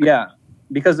versa. Yeah.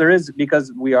 Because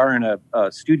we are in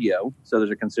a studio, so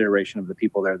there's a consideration of the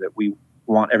people there that we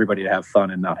want everybody to have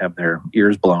fun and not have their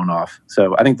ears blown off.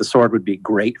 So I think The Sword would be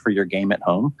great for your game at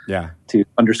home. Yeah. To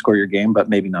underscore your game, but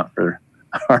maybe not for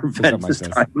our event this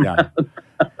time. Yeah.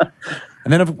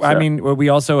 And then, we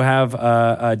also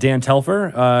have Dan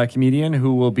Telfer, comedian,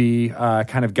 who will be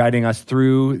kind of guiding us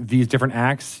through these different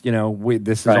acts.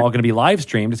 This is all going to be live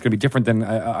streamed. It's going to be different than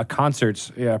a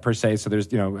concert per se. So there's,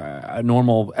 a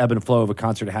normal ebb and flow of a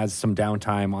concert has some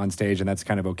downtime on stage, and that's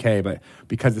kind of okay. But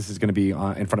because this is going to be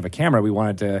in front of a camera, we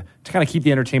wanted to kind of keep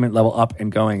the entertainment level up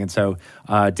and going. And so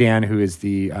Dan, who is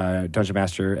the Dungeon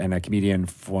Master and a comedian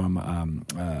from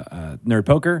Nerd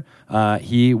Poker,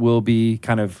 he will be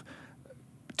kind of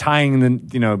tying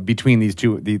between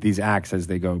these acts as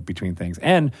they go between things,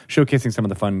 and showcasing some of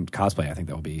the fun cosplay. I think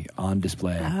that will be on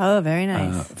display. Oh, very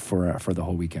nice for the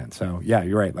whole weekend. So yeah,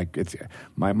 you're right. Like it's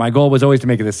my goal was always to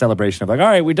make it this celebration of like, all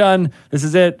right, we're done. This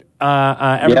is it.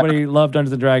 Everybody love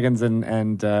Dungeons and Dragons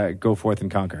and go forth and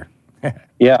conquer.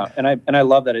 Yeah, and I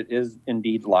love that it is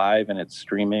indeed live and it's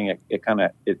streaming.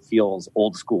 It feels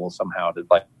old school somehow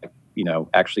to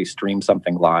actually stream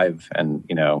something live and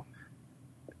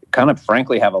kind of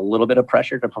frankly have a little bit of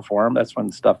pressure to perform. That's when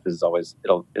stuff is always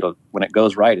it'll when it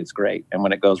goes right, it's great, and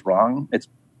when it goes wrong,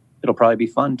 it'll probably be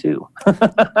fun too.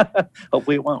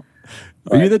 Hopefully it won't.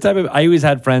 Are you the type of? I always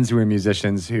had friends who were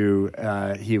musicians who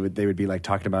they would be like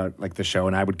talking about like the show,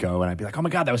 and I would go and I'd be like, oh my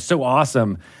god, that was so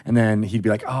awesome, and then he'd be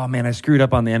like, oh man, I screwed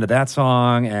up on the end of that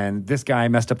song, and this guy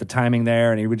messed up the timing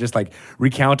there, and he would just like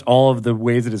recount all of the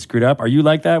ways that it screwed up. Are you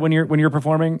like that when you're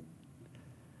performing?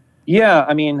 Yeah,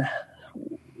 I mean,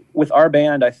 with our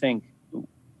band, I think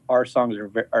our songs are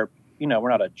we're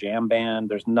not a jam band.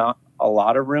 There's not a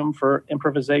lot of room for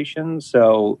improvisation,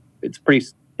 so it's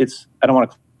I don't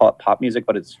want to call it pop music,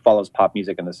 but it follows pop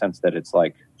music in the sense that it's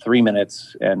like 3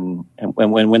 minutes, and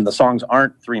when the songs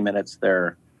aren't 3 minutes,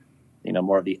 they're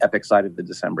more of the epic side of the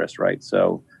Decemberists, right?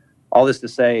 So all this to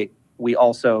say, we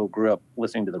also grew up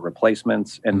listening to the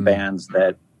Replacements and bands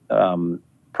that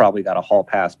probably got a hall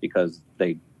pass because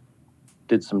they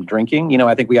did some drinking.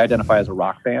 I think we identify as a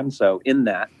rock band, so in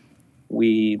that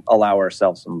we allow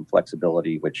ourselves some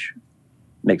flexibility, which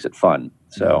makes it fun.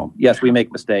 So yes, we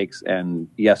make mistakes, and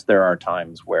yes, there are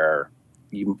times where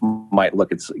you might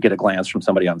get a glance from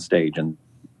somebody on stage and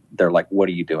they're like, what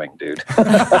are you doing, dude?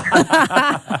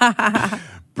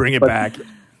 Bring it back.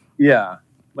 Yeah,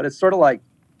 but it is sort of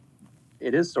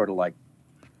like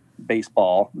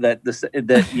baseball that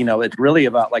it's really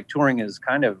about, like, touring is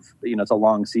kind of, it's a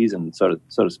long season, so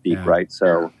to speak, right?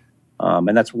 So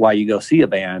and that's why you go see a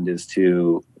band, is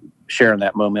to share in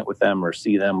that moment with them or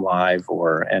see them live,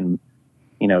 and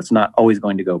it's not always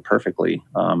going to go perfectly,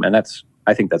 and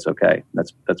I think that's okay.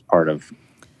 That's part of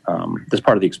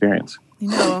the experience.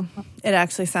 It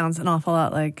actually sounds an awful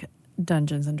lot like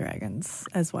Dungeons and Dragons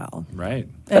as well. Right.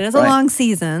 It is a long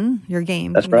season. Your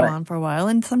game can go right. on for a while,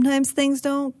 and sometimes things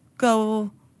don't go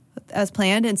as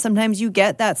planned, and sometimes you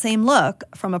get that same look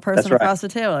from a person across the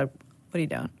table. Like, what are you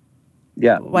doing?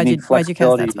 Yeah. Why'd you cast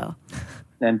that spell?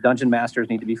 And dungeon masters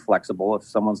need to be flexible. If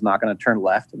someone's not going to turn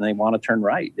left and they want to turn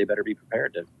right, they better be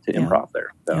prepared to improv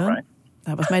there. So, right.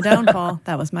 That was my downfall.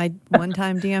 That was my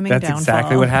one-time DMing That's downfall.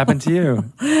 exactly what happened to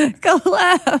you. Go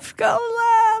left. Go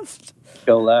left.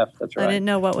 Go left. That's right. I didn't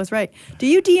know what was right. Do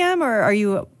you DM, or are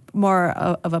you more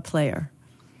of a player?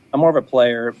 I'm more of a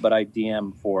player, but I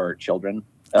DM for children.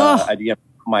 I DM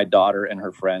my daughter and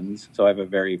her friends, so I have a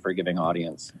very forgiving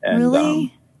audience. And,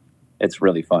 really? It's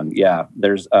really fun. Yeah,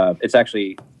 there's it's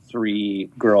actually 3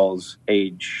 girls,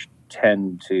 age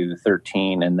 10 to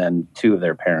 13, and then 2 of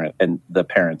their parents and the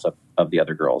parents of the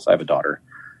other girls. I have a daughter,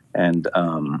 and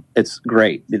it's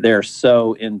great. They're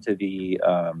so into the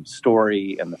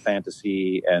story and the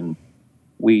fantasy, and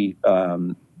we.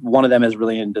 One of them is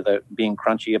really into the being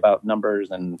crunchy about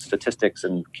numbers and statistics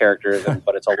and characters,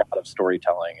 but it's a lot of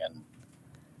storytelling and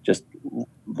just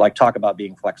like talk about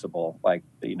being flexible, like,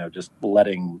 just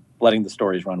letting the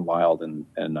stories run wild, and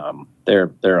they're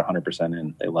 100%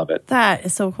 in. They love it. That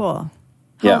is so cool.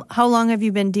 How long have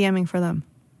you been DMing for them?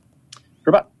 For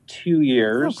about 2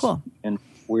 years. Oh, cool. And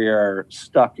we're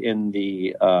stuck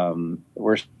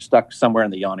we're stuck somewhere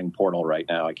in the Yawning Portal right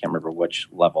now. I can't remember which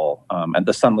level. And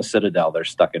the Sunless Citadel they're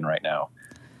stuck in right now.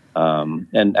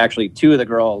 And actually 2 of the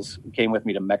girls came with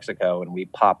me to Mexico, and we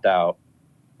popped out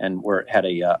and had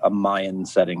a Mayan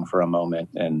setting for a moment,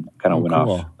 and kind of went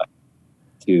off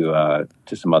to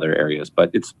some other areas.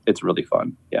 But it's really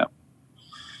fun. Yeah.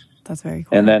 That's very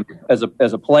cool. And then as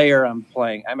a player, I'm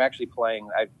actually playing.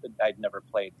 I'd never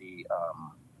played the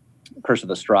Curse of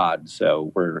the Strahd,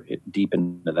 so we're deep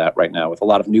into that right now with a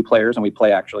lot of new players, and we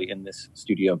play actually in this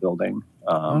studio building.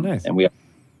 Nice. And we have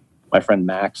my friend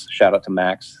Max. Shout out to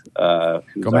Max. Go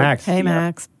Max! Hey,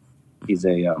 Max. He's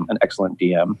an excellent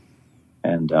DM,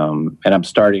 and I'm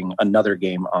starting another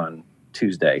game on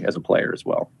Tuesday as a player as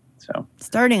well. So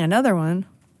starting another one.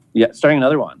 Yeah, starting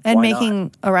another one. And Why making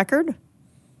not? a record,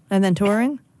 and then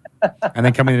touring, And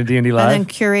then coming to D&D Live. and then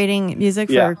curating music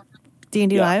Yeah. for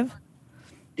D&D Yeah. Live.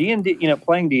 D&D,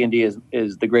 playing D&D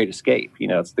is the great escape.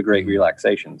 It's the great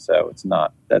relaxation. So it's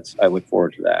not, I look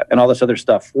forward to that. And all this other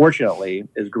stuff, fortunately,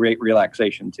 is great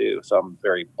relaxation too. So I'm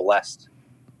very blessed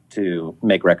to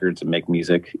make records and make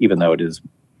music, even though it is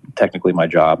technically my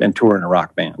job, and tour in a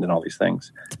rock band and all these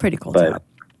things. It's a pretty cool But job.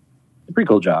 it's a pretty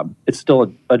cool job. It's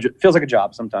still feels like a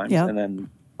job sometimes. Yeah. And then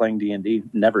playing D&D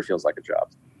never feels like a job.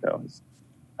 So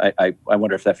I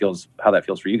wonder if how that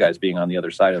feels for you guys being on the other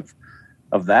side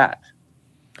of that.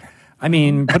 I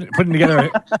mean, putting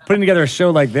together a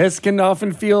show like this can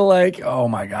often feel like, oh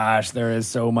my gosh, there is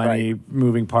so many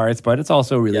moving parts, but it's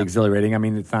also really exhilarating. I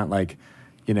mean, it's not like,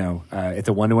 it's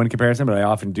a one-to-one comparison, but I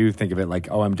often do think of it like,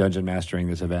 oh, I'm dungeon mastering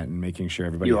this event and making sure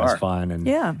everybody has fun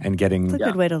and getting It's a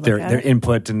good way to look at their it.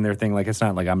 input and their thing. Like, it's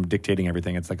not like I'm dictating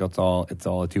everything. It's like it's all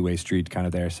a two-way street kind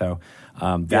of there. So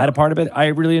that a part of it I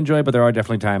really enjoy, but there are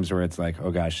definitely times where it's like, oh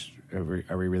gosh, are we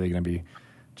really going to be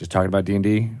just talking about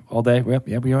D&D all day? Well,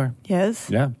 yeah, we are. Yes.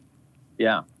 Yeah.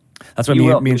 Yeah. That's why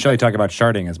me and Shelley talk about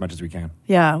sharding as much as we can.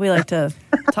 Yeah, we like to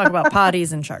talk about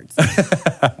potties and charts.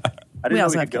 I We didn't know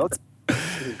also we have could go kids. there.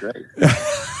 This is great.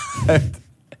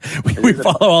 We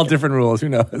follow all different rules. Who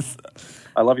knows?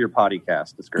 I love your potty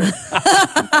cast. It's great.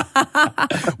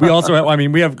 We also have,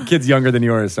 we have kids younger than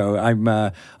yours, so I'm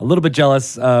a little bit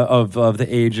jealous of the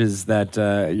ages that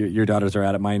your daughters are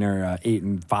at. Mine are 8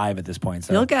 and 5 at this point.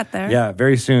 So You'll get there. Yeah,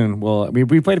 very soon.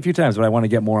 We played a few times, but I want to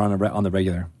get more on the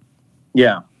regular.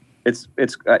 Yeah. It's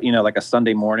like a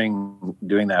Sunday morning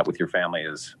doing that with your family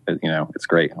is, it's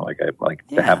great.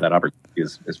 To have that opportunity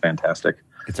is fantastic.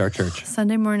 It's our church.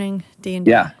 Sunday morning D&D.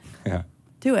 Yeah. Yeah.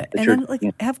 Do it. The And church,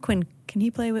 then have Quinn. Can he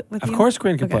play with you? Of course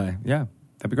Quinn can Okay. play. Yeah,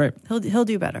 that'd be great. He'll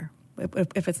do better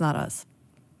if it's not us.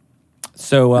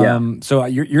 So so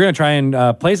you're going to try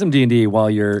and play some D&D while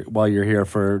you're here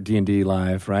for D&D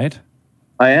Live, right?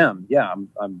 I am. Yeah.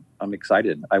 I'm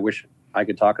excited. I wish I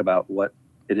could talk about what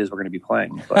it is we're going to be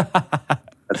playing, but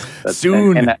that's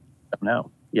Soon. And no.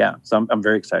 Yeah. So I'm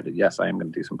very excited. Yes, I am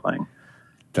going to do some playing.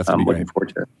 That's I'm gonna be looking great.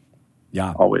 forward to it.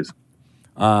 Yeah. Always.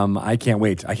 I can't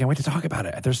wait. I can't wait to talk about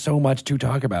it. There's so much to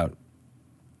talk about.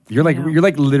 You're I know.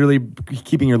 like literally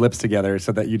keeping your lips together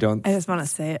so that you don't I just want to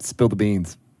say it. spill the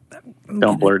beans.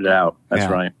 Don't blurt it out. That's Yeah.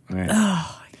 right.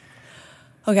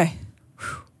 Okay.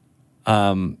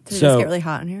 Did it just get really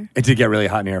hot in here? It did get really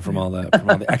hot in here from all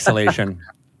the exhalation.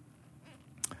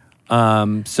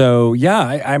 So yeah,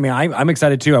 I'm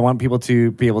excited too. I want people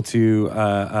to be able to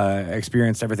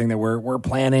experience everything that we're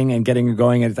planning and getting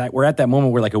going. We're at that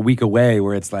moment where like a week away,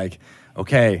 where it's like,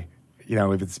 okay,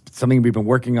 it's something we've been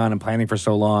working on and planning for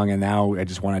so long, and now I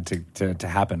just want it to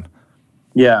happen.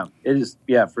 Yeah, it is.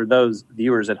 Yeah, for those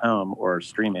viewers at home or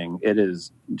streaming, it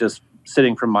is just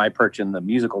sitting from my perch in the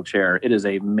musical chair. It is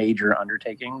a major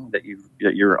undertaking that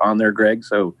you're on there, Greg.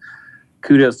 So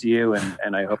kudos to you,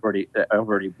 and I hope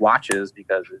everybody watches,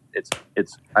 because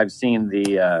it's. I've seen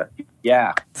the round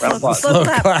of applause. Slow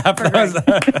clap for Greg.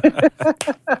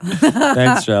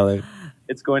 Thanks, Shelley.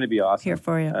 It's going to be awesome. Here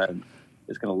for you.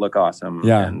 It's going to look awesome.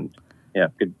 Yeah. And yeah,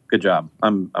 good job.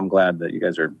 I'm glad that you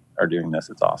guys are doing this.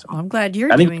 It's awesome. I'm glad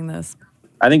you're I think- doing this.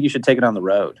 I think you should take it on the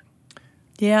road.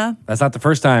 Yeah. That's not the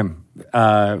first time,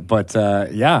 but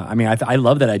yeah. I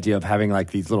love that idea of having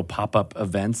like these little pop-up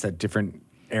events at different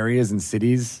areas and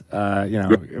cities,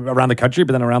 around the country,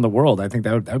 but then around the world. I think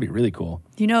that would be really cool.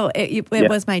 It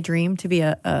was my dream to be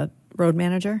a road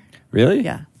manager. Really?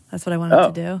 Yeah, that's what I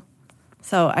wanted to do.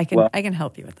 So I can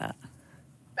help you with that.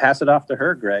 Pass it off to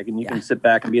her, Greg, and you Yeah. can sit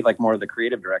back and be like more of the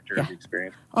creative director of the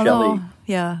experience. Although, Shelley,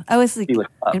 yeah, I was like See what's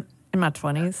up. in my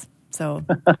 20s, so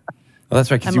Well,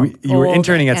 that's right, because I'm you were old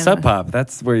interning at and- Sub Pop.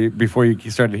 That's where before you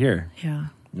started here. yeah.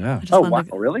 Yeah. I just Oh,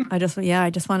 wanted wow, really? I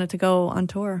just wanted to go on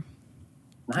tour.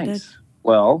 I did. nice.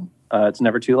 Well, it's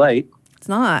never too late. It's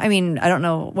not. I mean, I don't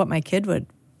know what my kid would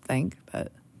think,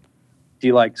 but Do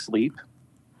you like sleep?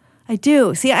 I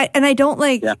do. See, I don't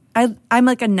like. Yeah. I'm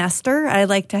like a nester. I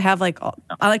like to have I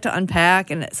like to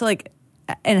unpack, and so like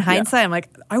in hindsight, I'm like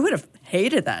I would have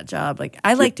hated that job. Like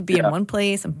I like to be in one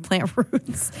place and plant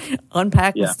roots,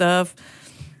 unpack the Yeah. stuff.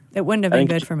 It wouldn't have I been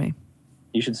think good for me.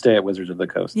 You should stay at Wizards of the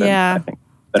Coast. Then, Yeah. I think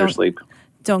better Don't- sleep.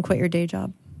 Don't quit your day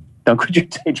job. Don't quit your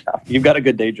day job. You've got a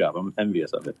good day job. I'm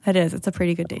envious of it. It is. It's a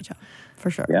pretty good day job, for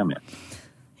sure. Yeah, man.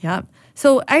 Yeah.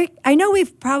 So I know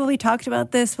we've probably talked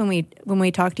about this when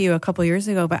we talked to you a couple years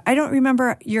ago, but I don't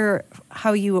remember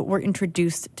how you were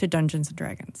introduced to Dungeons and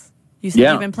Dragons. You said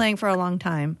Yeah. you've been playing for a long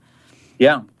time.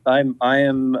 Yeah, I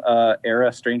am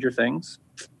era Stranger Things.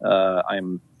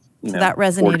 I'm So that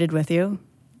resonated with you.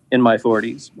 in my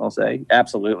 40s, I'll say.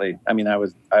 Absolutely. I mean, I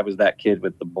was that kid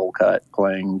with the bowl cut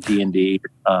playing D&D,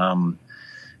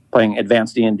 playing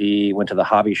advanced D&D, went to the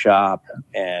hobby shop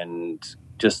and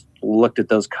just looked at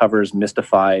those covers,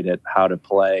 mystified at how to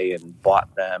play, and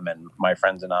bought them. And my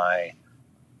friends and I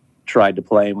tried to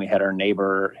play, and we had our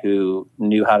neighbor who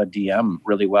knew how to DM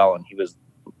really well, and he was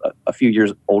a few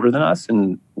years older than us,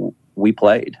 and we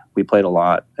played a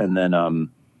lot, and then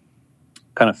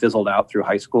kind of fizzled out through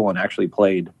high school, and actually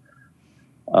played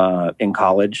in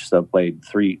college. So played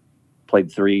 3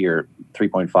 or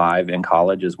 3.5 in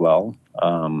college as well.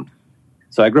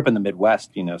 So I grew up in the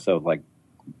Midwest, so like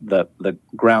the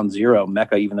ground zero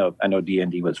Mecca, even though I know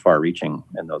D&D was far reaching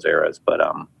in those eras, but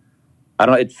I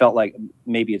don't know, it felt like,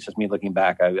 maybe it's just me looking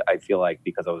back, I feel like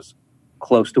because I was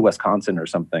close to Wisconsin or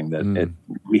something, that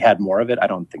we had more of it. I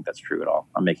don't think that's true at all.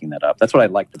 I'm making that up. That's what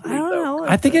I'd like to believe, though.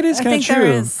 I think it is kind of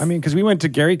true. I mean, because we went to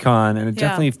GaryCon, and it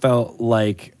definitely felt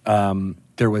like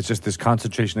there was just this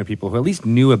concentration of people who at least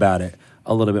knew about it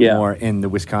a little bit more in the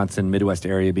Wisconsin Midwest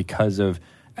area because of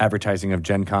advertising of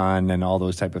Gen Con and all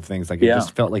those type of things. Like, it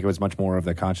just felt like it was much more of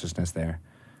the consciousness there.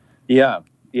 Yeah.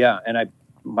 And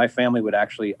my family would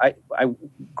actually, I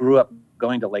grew up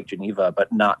going to Lake Geneva,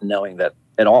 but not knowing that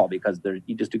at all, because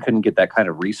you couldn't get that kind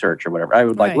of research or whatever. I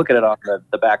would look at it on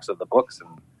the backs of the books,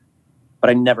 but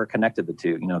I never connected the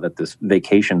two, that this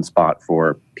vacation spot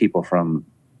for people from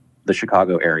the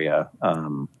Chicago area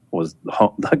was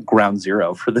the ground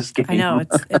zero for this game. I know,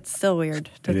 it's still weird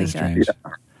to think that.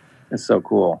 Yeah. It's so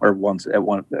cool. Or once at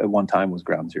one time was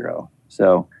ground zero.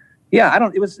 So yeah,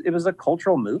 it was a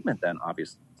cultural movement then,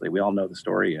 obviously. We all know the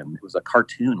story, and it was a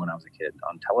cartoon when I was a kid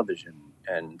on television.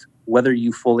 And whether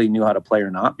you fully knew how to play or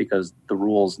not, because the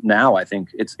rules now, I think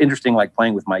it's interesting, like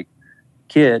playing with my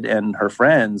kid and her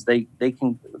friends, they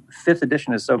can, 5th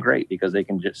edition is so great because they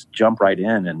can just jump right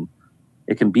in, and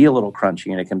it can be a little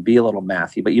crunchy and it can be a little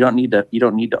mathy, but you don't need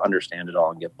to understand it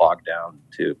all and get bogged down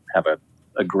to have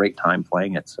a great time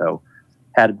playing it. So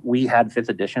had we had 5th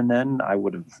edition then, I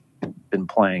would have been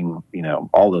playing,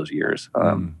 all those years.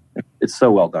 It's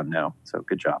so well done now. So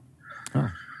good job. Huh.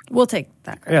 We'll take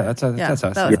that. Yeah, that's us. That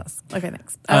was us. Okay,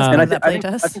 thanks. And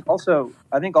I think also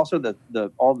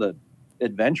all the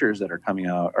adventures that are coming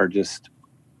out are just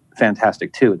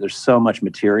fantastic too. There's so much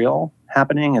material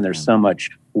happening, and there's so much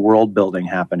world building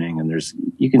happening, and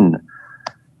you can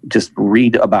just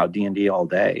read about D&D all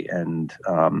day and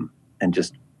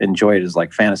just enjoy it as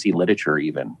like fantasy literature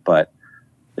even, but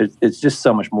it's just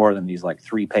so much more than these like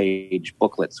 3-page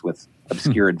booklets with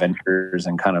obscure adventures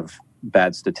and kind of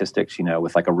bad statistics,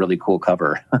 with like a really cool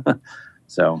cover.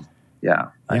 So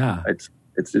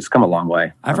it's come a long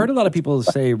way. I've heard a lot of people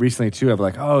say recently too of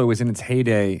like, oh, it was in its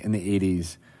heyday in the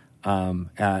 80s.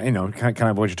 Kind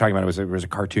of what you're talking about. It was a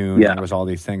cartoon. And it was all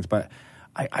these things, but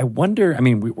I wonder. I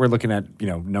mean, we're looking at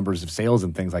numbers of sales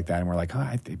and things like that, and we're like,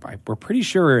 we're pretty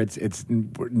sure it's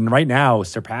right now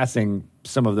surpassing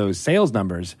some of those sales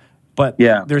numbers. But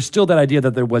there's still that idea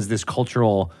that there was this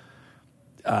cultural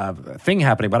thing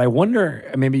happening. But I wonder,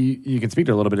 maybe you can speak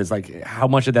to it a little bit. Is like how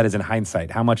much of that is in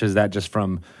hindsight? How much is that just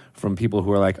from people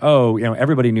who are like, oh,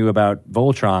 everybody knew about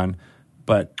Voltron.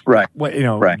 But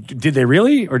did they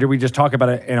really, or did we just talk about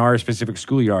it in our specific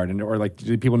schoolyard, or like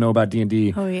did people know about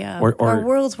D&D? Oh yeah, or our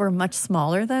worlds were much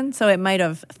smaller then, so it might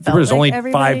have felt there was like only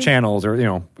everybody... 5 channels, or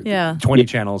 20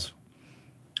 channels.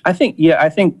 I think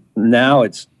now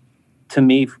it's, to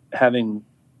me, having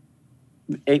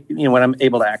when I'm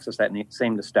able to access that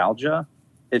same nostalgia,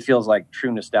 it feels like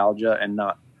true nostalgia and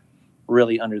not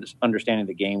really understanding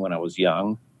the game when I was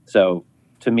young. So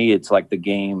to me, it's like the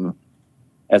game.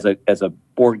 As a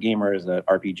board gamer, as an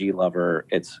RPG lover,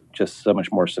 it's just so much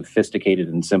more sophisticated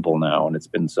and simple now, and it's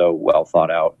been so well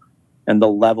thought out. And the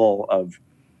level of,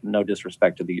 no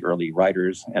disrespect to the early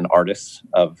writers and artists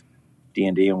of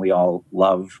D&D, and we all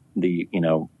love the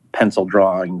pencil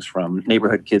drawings from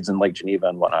neighborhood kids in Lake Geneva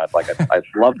and whatnot. Like I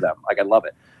love them, like I love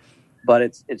it, but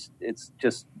it's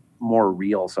just more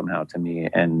real somehow to me,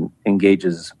 and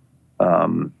engages.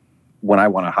 When I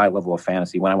want a high level of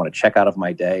fantasy, when I want to check out of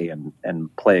my day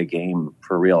and play a game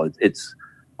for real, it's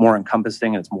more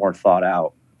encompassing and it's more thought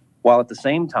out, while at the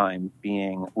same time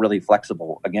being really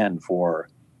flexible, again, for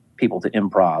people to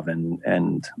improv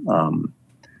and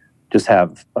just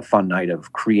have a fun night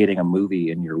of creating a movie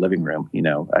in your living room.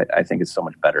 I think it's so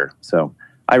much better. So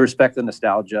I respect the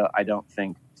nostalgia. I don't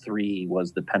think 3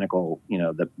 was the pinnacle,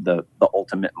 the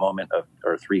ultimate moment of,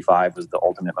 or 3.5 was the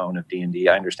ultimate moment of D&D.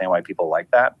 I understand why people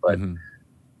like that, but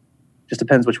just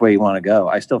depends which way you want to go.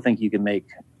 I still think you can make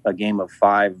a game of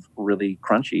 5 really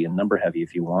crunchy and number heavy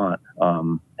if you want,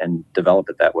 and develop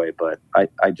it that way. But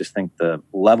I just think the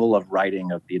level of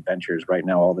writing of the adventures right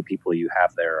now, all the people you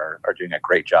have there are doing a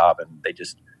great job. And they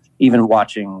just, even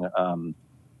watching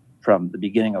from the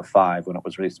beginning of 5 when it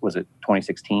was released, was it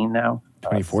 2016 now?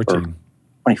 2014.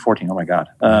 2014, oh my God.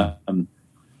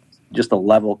 Just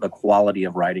the quality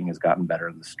of writing has gotten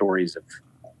better. The stories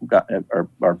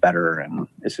are better, and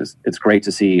it's great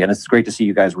to see. And it's great to see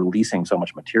you guys releasing so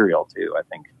much material too. I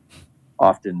think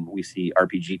often we see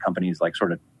RPG companies like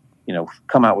sort of,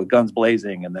 come out with guns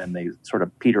blazing and then they sort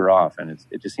of peter off, and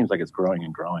it just seems like it's growing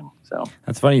and growing. So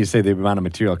that's funny you say the amount of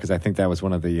material, because I think that was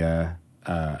one of the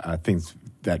things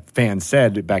that fans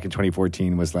said back in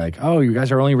 2014 was like, oh, you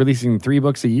guys are only releasing 3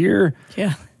 books a year.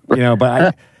 Yeah.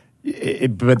 But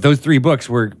but those 3 books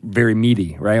were very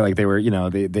meaty, right? Like they were,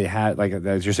 they had, like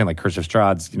as you're saying, like Curse of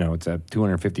Strahd's, it's a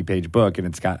 250-page book, and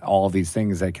it's got all of these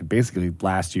things that could basically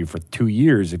last you for 2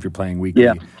 years if you're playing weekly.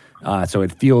 Yeah. So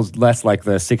it feels less like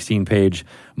the 16-page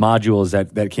modules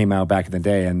that came out back in the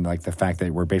day, and like the fact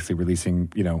that we're basically releasing,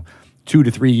 2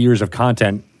 to 3 years of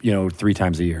content, 3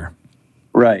 times a year.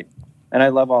 Right. And I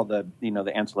love all the,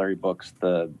 the ancillary books,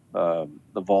 the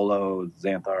Volo,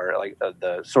 Xanthar, like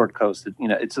the Sword Coast.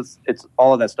 It's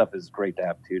all of that stuff is great to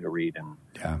have too, to read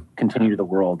and continue the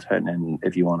world. And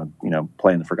if you want to,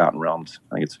 play in the Forgotten Realms,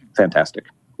 I think it's fantastic,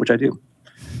 which I do.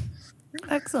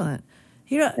 Excellent.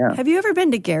 Have you ever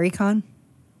been to GaryCon?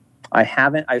 I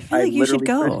haven't. I feel like you should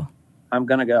go. I'm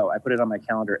going to go. I put it on my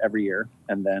calendar every year,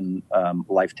 and then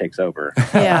life takes over.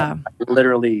 Yeah.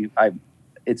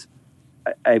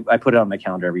 I put it on my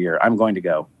calendar every year. I'm going to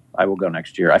go. I will go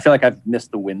next year. I feel like I've missed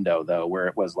the window, though, where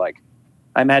it was like,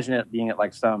 I imagine it being at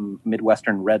like some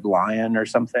Midwestern Red Lion or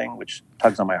something, which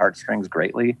tugs on my heartstrings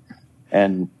greatly.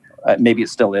 And maybe it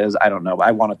still is. I don't know. But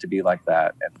I want it to be like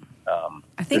that. And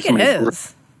I think it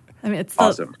is. I mean, it's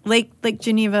awesome. the Lake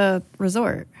Geneva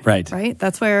Resort. Right.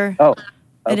 That's where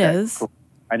it is. Cool.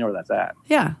 I know where that's at.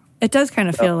 Yeah. It does kind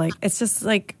of feel like, it's just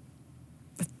like,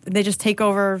 they just take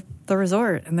over the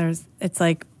resort, and it's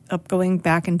like going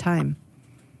back in time.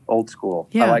 Old school.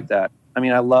 Yeah. I like that. I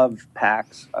mean, I love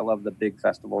PAX. I love the big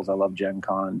festivals. I love Gen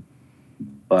Con.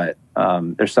 But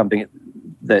there's something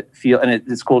that and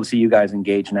it's cool to see you guys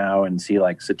engage now and see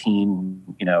like Satine,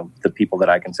 the people that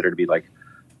I consider to be like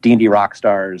D&D rock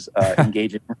stars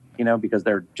engaging, because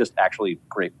they're just actually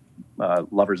great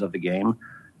lovers of the game,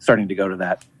 starting to go to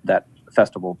that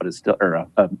festival, but it's still,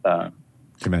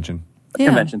 convention. Yeah.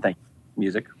 Convention, thank you.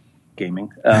 Music,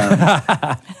 gaming.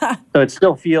 So it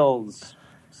still feels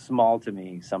small to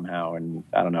me somehow, and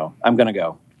I don't know. I'm going to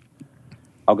go.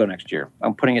 I'll go next year.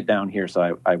 I'm putting it down here,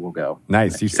 so I will go.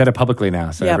 Nice. You said it publicly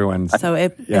now, so everyone's. So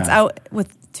it's out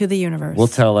to the universe. We'll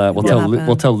tell Luke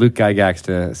Gygax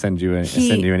to send you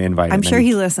an invite. I'm sure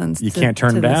he listens. You can't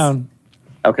turn him down.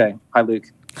 Okay. Hi, Luke.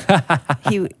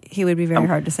 He would be very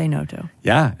hard to say no to.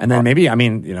 Yeah, and then maybe,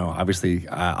 obviously,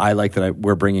 I like that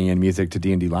we're bringing in music to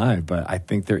D&D Live, but I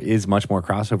think there is much more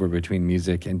crossover between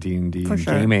music and D&D and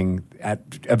gaming at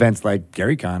events like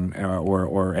GaryCon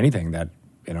or anything that,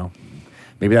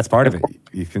 maybe that's part of it.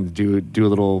 You can do a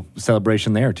little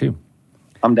celebration there too.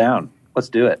 I'm down. Let's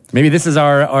do it. Maybe this is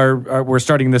our we're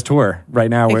starting this tour right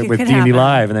now with D&D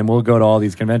Live, and then we'll go to all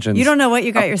these conventions. You don't know what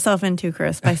you got yourself into,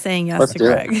 Chris, by saying yes to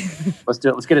Greg. Let's do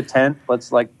it. Let's get a tent. Let's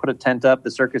put a tent up.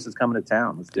 The circus is coming to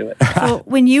town. Let's do it. So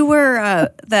when you were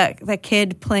that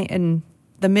kid playing in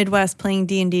the Midwest playing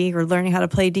D&D or learning how to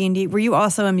play D&D, were you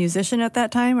also a musician at that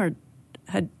time, or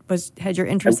had your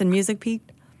interest in music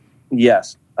peaked?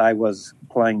 Yes, I was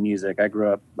playing music. I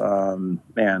grew up.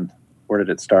 Where did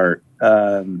it start?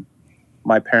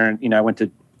 My parent, I went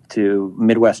to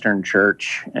Midwestern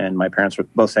church, and my parents were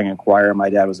both sang in choir.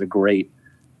 My dad was a great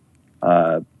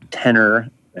tenor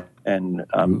and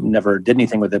never did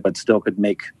anything with it, but still could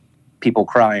make people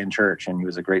cry in church. And he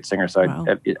was a great singer. So wow.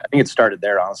 I think it started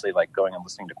there, honestly, like going and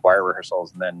listening to choir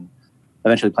rehearsals, and then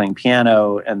eventually playing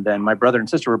piano. And then my brother and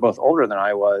sister were both older than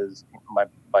I was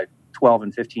by 12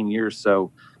 and 15 years.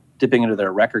 So dipping into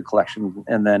their record collection,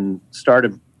 and then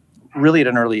started really at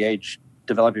an early age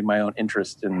developing my own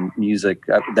interest in music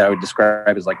that I would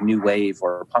describe as like new wave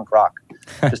or punk rock,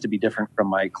 just to be different from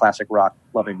my classic rock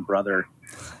loving brother.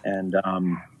 And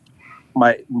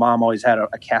my mom always had a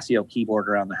Casio keyboard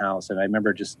around the house, and I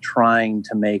remember just trying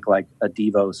to make like a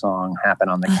Devo song happen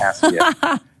on the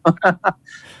Casio.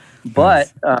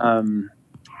 But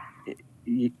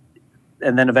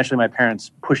and then eventually my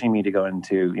parents pushing me to go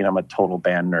into, I'm a total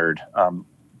band nerd.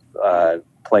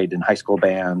 Played in high school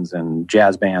bands and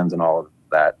jazz bands and all of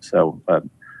that. So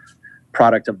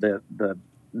product of the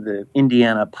the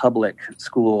Indiana public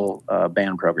school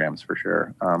band programs for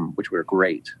sure, which were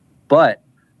great. But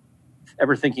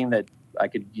ever thinking that I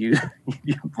could use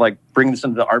like bring this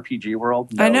into the RPG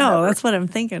world? No, I know, never. that's what I'm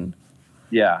thinking.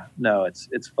 Yeah, no, it's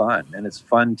fun, and it's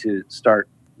fun to start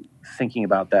thinking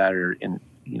about that, or in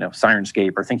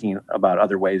Sirenscape, or thinking about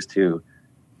other ways to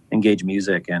engage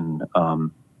music and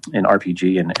in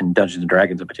RPG and Dungeons and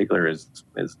Dragons in particular is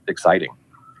exciting.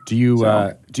 Do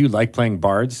you like playing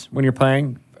bards when you're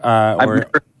playing?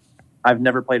 I've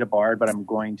never played a bard, but I'm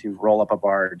going to roll up a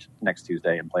bard next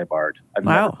Tuesday and play a bard. I've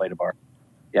never played a bard.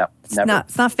 Yeah, never.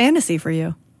 It's not fantasy for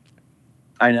you.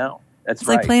 I know. It's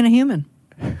like playing a human.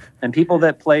 And people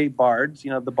that play bards,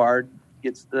 the bard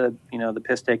gets the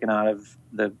piss taken out of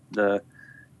the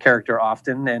character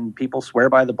often, and people swear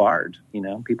by the bard.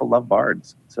 People love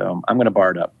bards, so I'm going to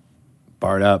bard up.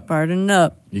 Barding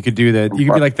up. You could do you could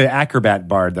be like the acrobat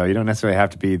bard, though. You don't necessarily have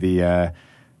to be the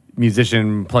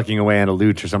musician plucking away on a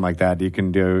lute or something like that. You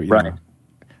can do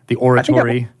the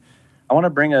oratory. I want to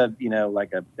bring an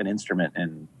instrument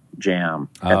and jam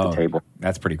at the table.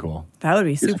 That's pretty cool. That would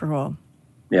be super cool.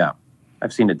 Yeah,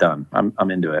 I've seen it done.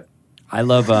 I'm into it. I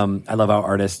love how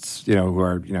artists, who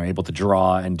are, able to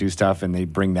draw and do stuff, and they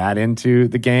bring that into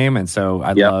the game. And so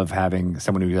I love having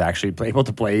someone who's actually able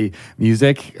to play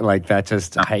music. Like, that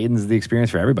just heightens the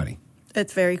experience for everybody.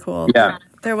 It's very cool. Yeah.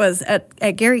 There was at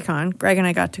GaryCon, Greg and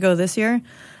I got to go this year.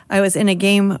 I was in a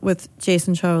game with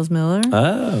Jason Charles Miller.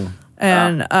 Oh.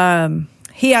 And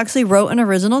he actually wrote an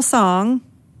original song.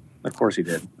 Of course he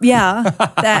did. Yeah.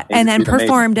 And then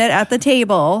performed it at the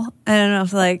table. And I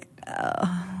was like,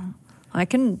 I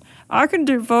can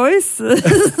do voice. I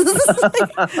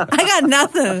got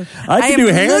nothing. I can do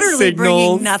hand literally signals.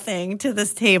 Bringing nothing to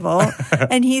this table,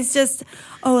 and he's just,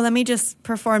 let me just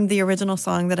perform the original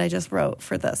song that I just wrote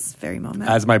for this very moment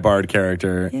as my bard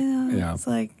character. Yeah. It's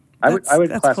like I would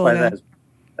classify cool, that as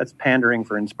that's pandering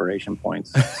for inspiration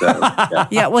points. So yeah.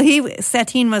 Yeah. Well,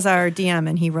 Satine was our DM,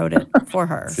 and he wrote it for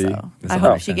her. See? So I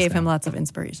hope she gave him lots of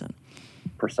inspiration.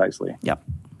 Precisely. Yep.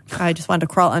 I just wanted to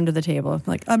crawl under the table. I'm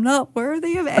like, I'm not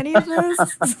worthy of any of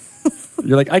this.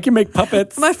 You're like, I can make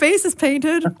puppets. My face is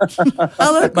painted. Painted.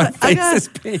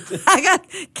 I got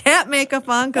cat makeup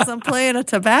on because I'm playing a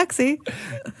tabaxi.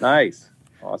 Nice.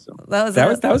 Awesome.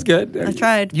 That was good. I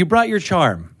tried. You brought your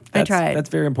charm. I tried. That's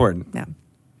very important. Yeah.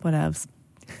 Whatevs.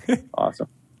 Awesome.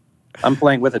 I'm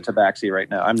playing with a tabaxi right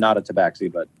now. I'm not a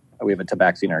tabaxi, but we have a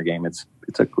tabaxi in our game. It's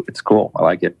cool. I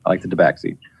like it. I like the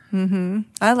tabaxi. Mm-hmm.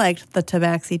 I liked the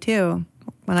tabaxi too.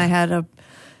 When I had a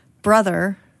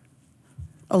brother,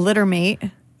 a litter mate,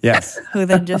 yes, who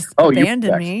then just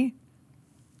abandoned me.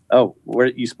 Oh, where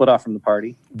you split off from the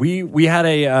party? We had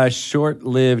a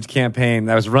short-lived campaign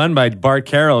that was run by Bart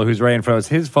Carroll, who's right in front of us.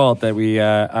 His fault that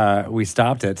we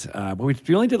stopped it. But we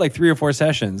only did like 3 or 4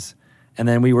 sessions, and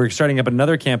then we were starting up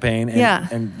another campaign.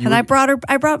 And I brought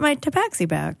my tabaxi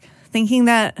back, thinking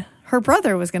that her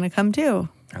brother was going to come too.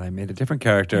 And I made a different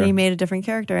character. And he made a different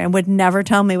character and would never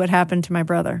tell me what happened to my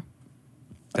brother.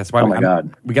 That's why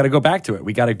we got to go back to it.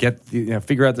 We got to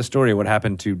figure out the story of what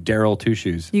happened to Daryl Two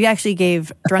Shoes. You actually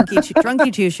gave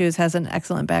Drunky Two Shoes has an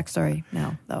excellent backstory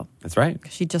now, though. That's right.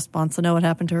 She just wants to know what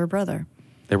happened to her brother.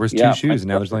 There was 2 shoes, and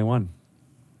now there's only 1.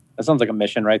 That sounds like a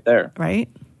mission right there. Right?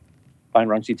 Find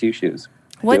Runky 2 Shoes.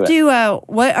 What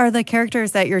are the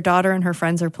characters that your daughter and her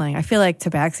friends are playing? I feel like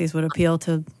tabaxis would appeal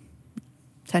to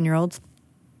 10-year-olds.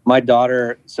 My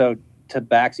daughter, so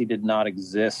Tabaxi did not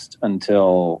exist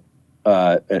until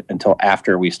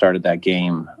after we started that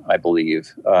game, I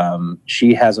believe.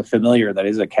 She has a familiar that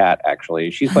is a cat,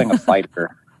 actually. She's playing a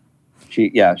fighter.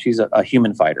 She's a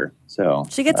human fighter. So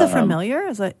she gets a familiar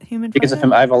as a human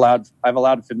fighter? I've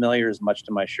allowed familiars, much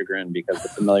to my chagrin, because the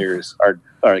familiars are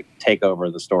take over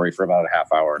the story for about a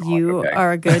half hour. You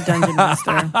are a good dungeon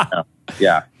master.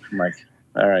 Yeah. I'm like,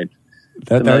 all right.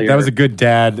 That was a good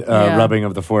dad rubbing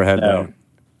of the forehead. No.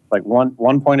 Like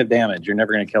one point of damage. You're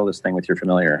never going to kill this thing with your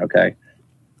familiar. Okay.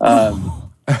 Oh,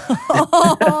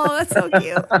 that's so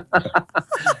cute.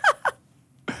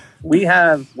 We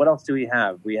have, what else do we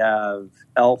have? We have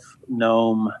elf,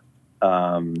 gnome,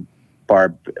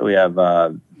 barb. We have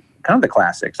kind of the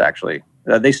classics, actually.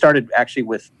 They started actually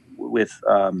with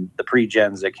the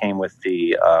pre-gens that came with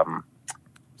the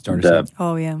starter set.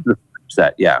 Oh, yeah. The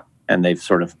set, yeah. And they've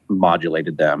sort of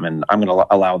modulated them. And I'm going to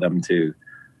allow them to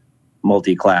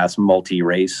multi-class,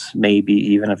 multi-race, maybe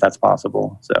even if that's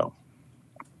possible. So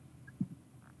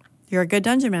you're a good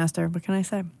dungeon master. What can I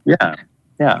say? Yeah.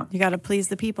 You got to please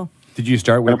the people. Did you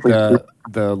start with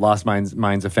the Lost Mines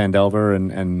of Phandelver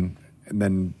and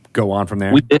then go on from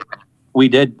there? We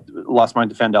did Lost Mine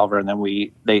to Phandelver, and then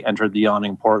they entered the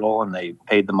Yawning Portal, and they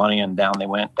paid the money, and down they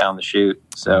went down the chute.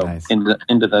 So nice. into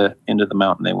the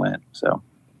mountain they went. So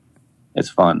it's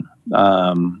fun.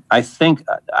 I think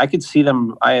I could see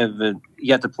them. I have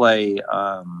yet to play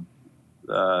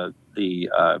the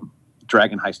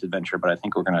Dragon Heist adventure, but I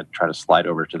think we're going to try to slide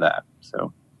over to that.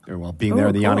 So, well, being there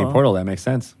in the Yawning Portal, that makes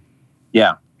sense.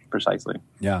 Yeah, precisely.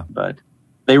 Yeah, but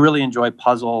they really enjoy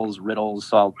puzzles, riddles.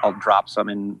 So I'll drop some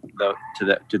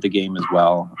to the game as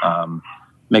well.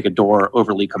 Make a door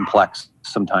overly complex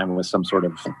sometime with some sort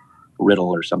of riddle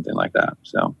or something like that.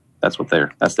 So that's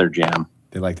their jam.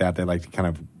 They like that. They like kind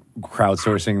of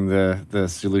crowdsourcing the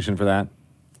solution for that.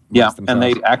 Yeah, and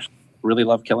they actually really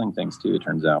love killing things too, it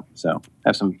turns out. So I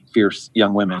have some fierce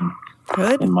young women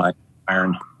in my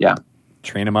iron. Yeah.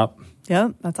 Train them up.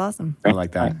 Yep, that's awesome. I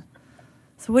like that.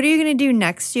 So what are you going to do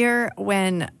next year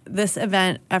when this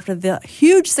event, after the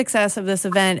huge success of this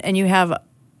event, and you have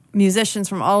musicians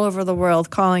from all over the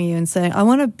world calling you and saying, I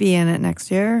want to be in it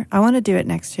next year. I want to do it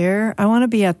next year. I want to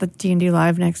be at the D&D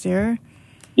Live next year.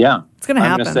 Yeah. It's going to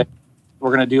happen. We're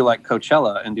going to do like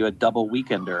Coachella and do a double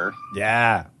weekender.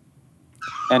 Yeah.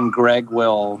 And Greg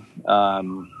will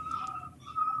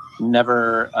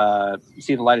never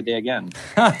see the light of day again.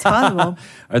 It's possible.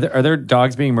 Are there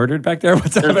dogs being murdered back there?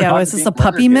 What's happening? Yeah, is this a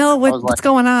puppy mill? What's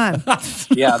going on?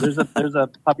 Yeah, there's a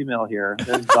puppy mill here.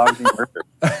 There's dogs being murdered.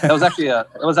 It was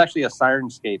actually a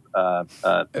Sirenscape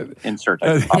insert.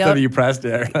 I thought you pressed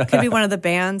it. Could be one of the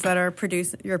bands that are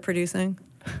you're producing,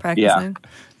 practicing. Yeah.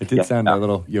 It did sound a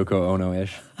little Yoko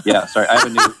Ono-ish. Yeah, sorry. I have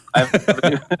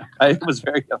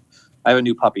a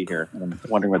new puppy here. I'm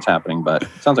wondering what's happening, but it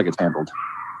sounds like it's handled.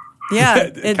 Yeah,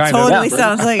 it totally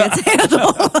sounds like it's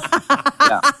handled.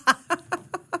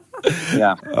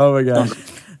 Yeah. Oh my gosh.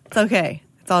 It's okay.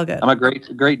 It's all good. I'm a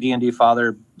great D&D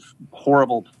father,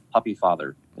 horrible puppy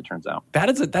father, it turns out.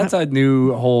 That's a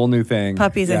whole new thing.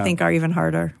 Puppies, I think, are even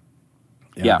harder.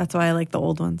 Yeah. That's why I like the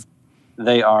old ones.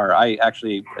 They are. I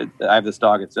have this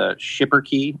dog. It's a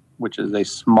Schipperke, which is a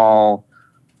small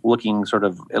looking sort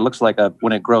of, it looks like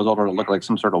when it grows older, it'll look like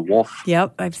some sort of wolf.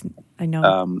 Yep. I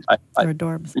know. They're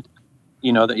adorbs.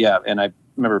 You know that, yeah. And I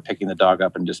remember picking the dog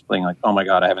up and just being like, oh my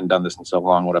God, I haven't done this in so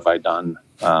long. What have I done?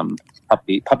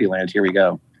 Puppy land, here we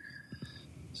go.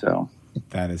 So.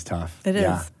 That is tough. It is.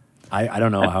 Yeah. I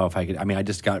don't know how if I could, I mean, I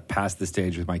just got past the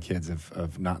stage with my kids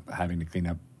of not having to clean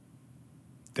up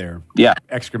their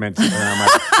excrement. And I'm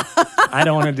like, I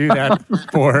don't want to do that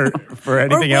for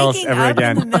anything else ever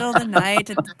again. In the middle of the night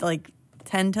to like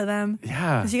tend to them.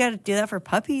 Yeah. Because you got to do that for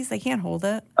puppies. They can't hold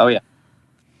it. Oh, yeah.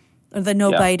 Or the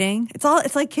no biting.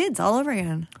 It's like kids all over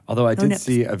again. Although I did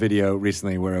see a video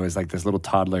recently where it was like this little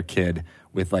toddler kid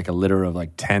with like a litter of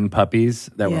like 10 puppies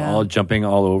that were all jumping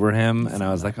all over him. And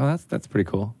I was like, oh, that's pretty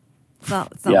cool. It's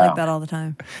not like that all the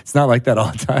time. It's not like that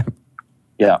all the time.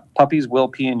 Yeah, puppies will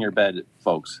pee in your bed,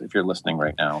 folks, if you're listening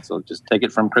right now. So just take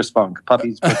it from Chris Funk.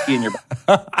 Puppies will pee in your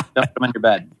bed. Dump them in your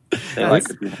bed. They like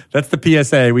to pee. That's the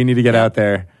PSA we need to get out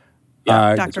there.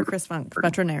 Yeah. Dr. Chris Funk,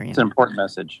 veterinarian. It's an important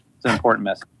message. It's an important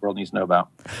message the world needs to know about.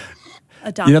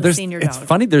 Adopt a senior dog. It's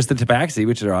funny, there's the Tabaxi,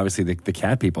 which are obviously the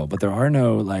cat people, but there are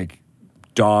no like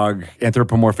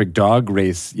anthropomorphic dog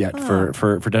race yet for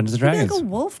Dungeons & Dragons. Like a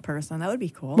wolf person. That would be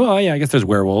cool. Well, yeah, I guess there's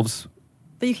werewolves.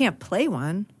 But you can't play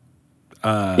one.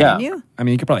 Yeah. Can you? I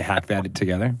mean, you could probably hack that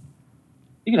together.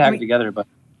 You can hack it together, but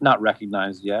not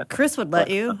recognized yet. Chris would let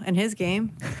you in his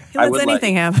game. He I lets would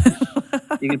anything happen.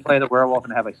 You can play the werewolf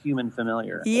and have a human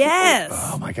familiar. Yes.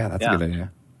 Oh my God, that's a good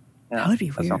idea. Yeah, that would be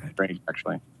that sounds weird. strange,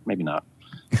 actually. Maybe not.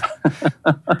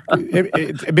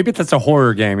 Maybe that's a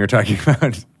horror game you're talking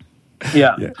about.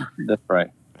 Yeah, that's right.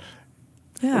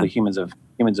 Yeah. So the humans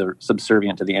are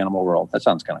subservient to the animal world. That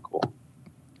sounds kind of cool.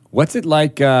 What's it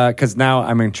like? Because now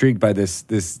I'm intrigued by this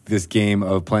game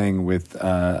of playing with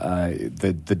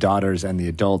the daughters and the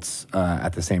adults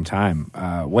at the same time.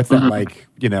 What's that like?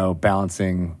 You know,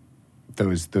 balancing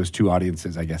those two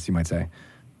audiences, I guess you might say.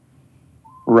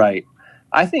 Right.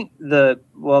 I think the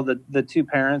two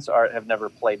parents have never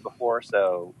played before,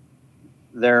 so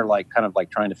they're like kind of like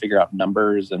trying to figure out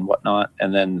numbers and whatnot.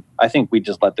 And then I think we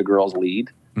just let the girls lead.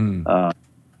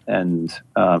 And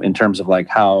in terms of like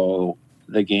how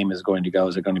the game is going to go,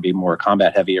 is it going to be more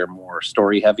combat heavy or more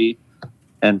story heavy?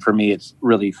 And for me, it's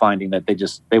really finding that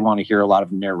they want to hear a lot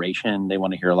of narration. They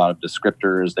want to hear a lot of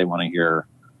descriptors. They want to hear,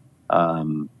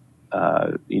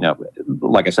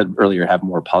 like I said earlier, have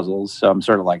more puzzles. So I'm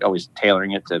sort of like always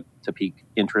tailoring it to pique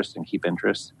interest and keep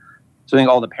interest. So I think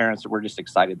all the parents, we're just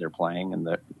excited they're playing, and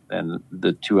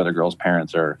the two other girls'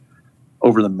 parents are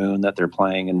over the moon that they're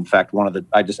playing. In fact,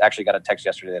 I just actually got a text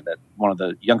yesterday that one of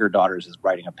the younger daughters is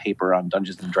writing a paper on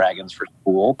Dungeons and Dragons for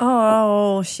school.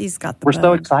 Oh, she's got the We're bug.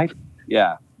 so excited.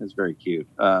 Yeah, it's very cute.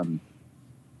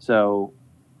 So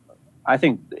I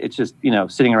think it's just,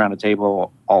 sitting around a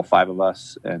table, all 5 of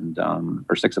us and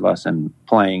or 6 of us, and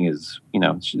playing is,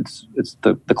 it's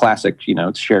the classic,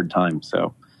 it's shared time.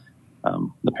 So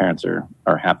the parents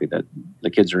are happy that the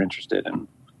kids are interested, and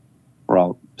we're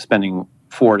all spending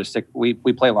 4 to 6. We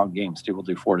play long games too. We'll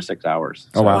do 4 to 6 hours.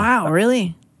 Oh, wow. Wow,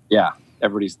 really? Yeah,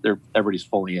 everybody's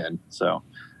fully in. So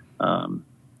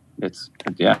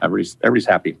everybody's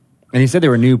happy. And you said they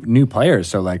were new players.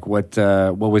 So like, what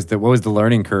was the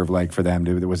learning curve like for them?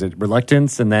 Was it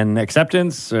reluctance and then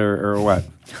acceptance, or what?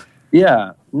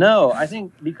 Yeah, no, I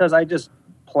think because I just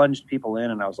plunged people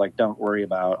in, and I was like, don't worry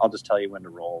I'll just tell you when to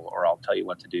roll, or I'll tell you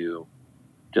what to do.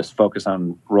 Just focus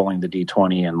on rolling the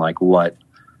D20 and like what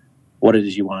it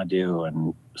is you want to do,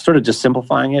 and sort of just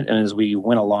simplifying it. And as we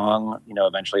went along,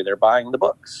 eventually they're buying the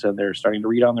books and they're starting to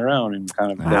read on their own and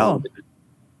kind of. Wow.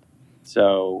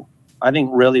 So I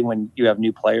think really when you have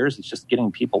new players, it's just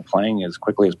getting people playing as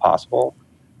quickly as possible.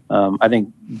 I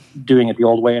think doing it the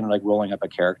old way and like rolling up a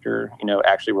character,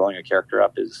 actually rolling a character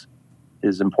up is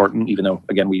important, even though,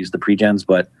 again, we use the pre-gens.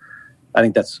 But I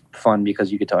think that's fun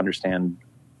because you get to understand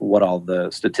what all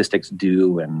the statistics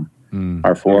do and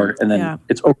are for. And then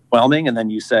it's overwhelming. And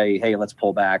then you say, hey, let's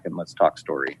pull back and let's talk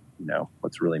story.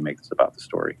 Let's really make this about the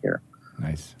story here.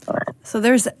 Nice. So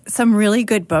there's some really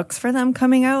good books for them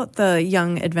coming out, the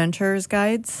Young Adventurers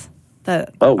guides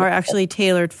that are actually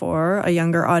tailored for a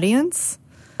younger audience.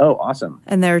 Oh, awesome.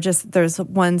 And there's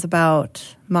ones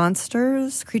about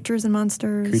creatures and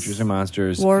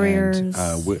monsters. Warriors. And,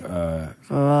 that's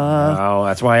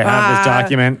why I have this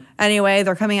document. Anyway,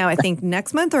 they're coming out, I think,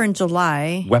 next month or in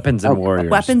July. Weapons and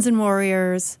Warriors. Weapons and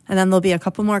Warriors. And then there'll be a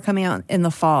couple more coming out in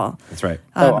the fall. That's right.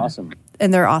 Awesome.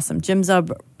 And they're awesome. Jim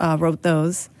Zub wrote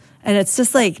those. And it's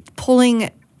just like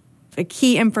pulling the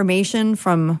key information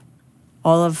from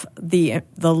all of the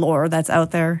lore that's out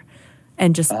there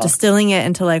and just distilling it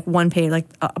into like one page, like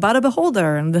about a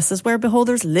beholder. And this is where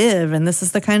beholders live. And this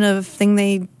is the kind of thing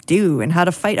they do and how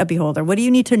to fight a beholder. What do you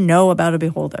need to know about a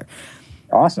beholder?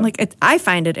 Awesome. I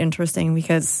find it interesting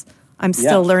because I'm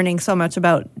still learning so much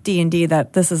about D&D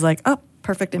that this is like,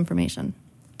 perfect information.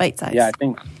 Bite size. Yeah, I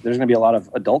think there's going to be a lot of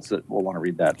adults that will want to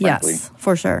read that, frankly. Yes,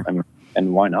 for sure. I mean,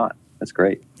 and why not? That's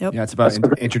great. Yep. Yeah, it's about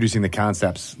introducing the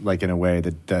concepts like in a way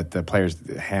that the player's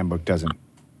handbook doesn't.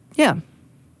 Yeah.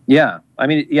 Yeah. I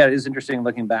mean, it is interesting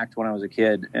looking back to when I was a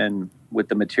kid and with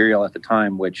the material at the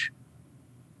time, which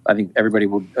I think everybody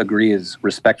would agree is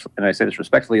respectful. And I say this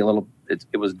respectfully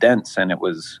it was dense and it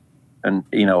was,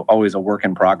 always a work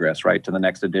in progress, right, to the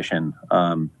next edition.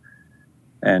 And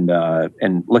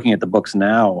looking at the books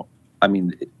now, I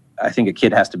mean, I think a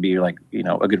kid has to be like,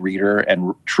 a good reader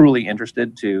and truly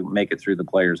interested to make it through the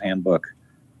player's handbook.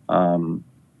 But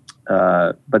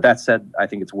that said, I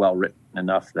think it's well written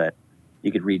enough that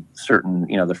you could read certain,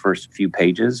 the first few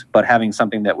pages, but having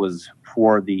something that was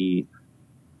for the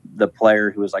player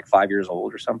who was like 5 years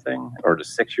old or something, or to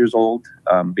 6 years old,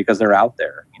 because they're out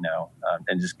there,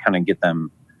 and just kind of get them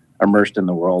immersed in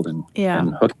the world and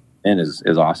hooked in is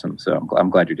awesome. So I'm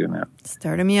glad you're doing that.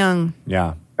 Start them young.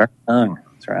 Yeah. Start young.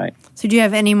 That's right. So do you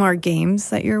have any more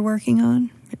games that you're working on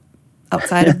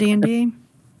outside of D&D?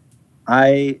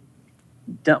 My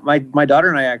daughter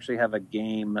and I actually have a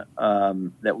game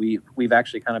that we've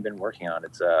actually kind of been working on.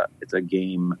 It's a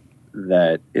game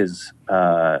that is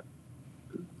that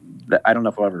I don't know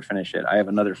if I'll ever finish it. I have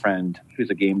another friend who's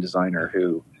a game designer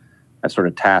who I sort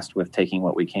of tasked with taking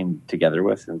what we came together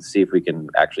with and see if we can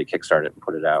actually kickstart it and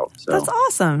put it out. So that's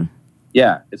awesome.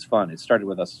 Yeah, it's fun. It started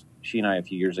with she and I a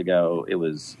few years ago. It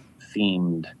was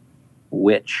themed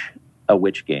a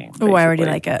witch game. Oh, I already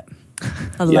like it.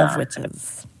 I love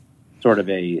witches. Sort of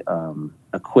a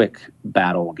quick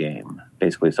battle game,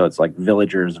 basically. So it's like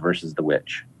villagers versus the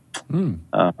witch,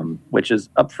 which is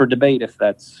up for debate if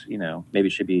that's, maybe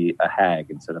should be a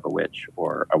hag instead of a witch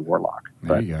or a warlock.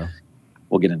 There you go.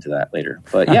 We'll get into that later.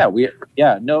 But no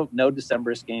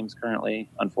Decemberist games currently,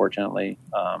 unfortunately.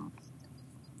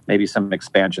 Maybe some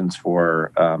expansions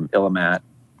for Illimat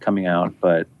coming out,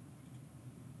 but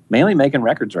mainly making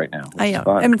records right now. I know.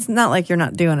 I mean, it's not like you're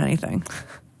not doing anything.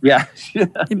 Yeah. You're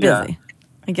busy. Yeah.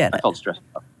 I get it. I felt stressed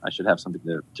out. I should have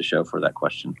something to show for that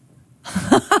question.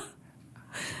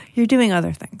 You're doing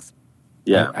other things.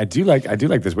 Yeah. I do like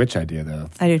this witch idea, though.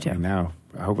 I do, too. And now,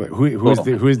 I hope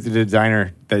who is the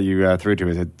designer that you threw to?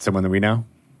 Is it someone that we know?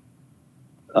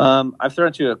 I've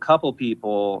thrown to a couple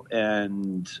people,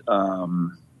 and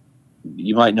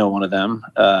you might know one of them.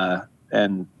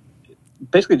 And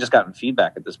basically just gotten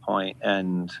feedback at this point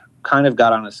and kind of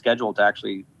got on a schedule to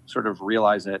actually sort of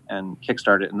realize it and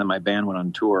kickstart it. And then my band went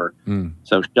on tour,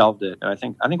 so shelved it. And I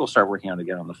think we'll start working on it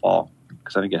again in the fall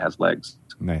because I think it has legs.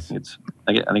 Nice.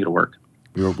 I think it'll work.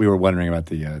 We were wondering about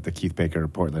the Keith Baker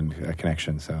Portland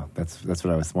connection, so that's what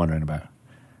I was wondering about.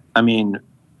 I mean,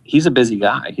 he's a busy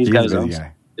guy. He's got his own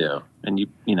guy. stuff, and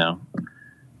you know,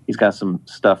 he's got some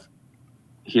stuff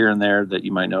here and there that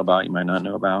you might know about, you might not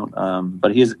know about.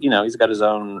 But he's got his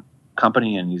own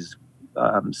company, and he's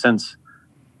since.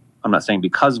 I'm not saying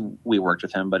because we worked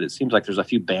with him, but it seems like there's a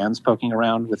few bands poking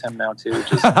around with him now too.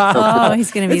 Which is oh,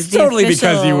 he's going to be it's totally official.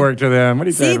 Because you worked with him. What are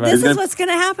you saying about? This is what's going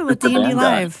to happen with D&D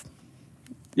Live.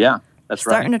 Yeah, that's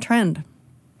Starting right. a trend.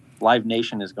 Live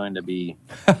Nation is going to be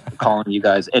calling you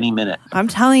guys any minute. I'm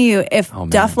telling you, if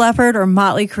Def Leppard or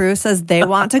Motley Crue says they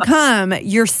want to come,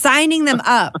 you're signing them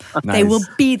up. Nice. They will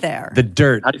be there. The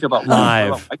Dirt. How do you feel about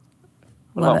Live?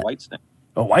 What about Whitesnake?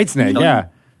 Oh, Whitesnake, yeah.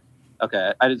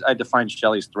 Okay, I defined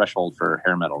Shelley's threshold for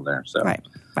hair metal there. So Right.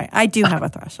 I do have a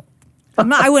threshold.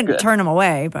 I wouldn't turn them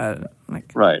away, but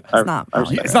right, it's not.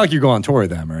 It's not like you go on tour with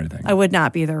them or anything. I would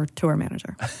not be their tour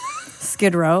manager.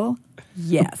 Skid Row,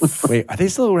 yes. Wait, are they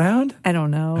still around? I don't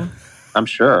know. I'm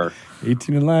sure.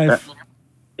 18 in Life.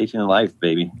 18 in Life,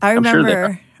 baby. I I'm sure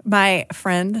remember my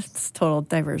friend. It's total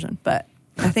diversion, but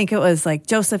I think it was like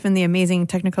Joseph in the Amazing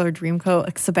Technicolor Dreamcoat.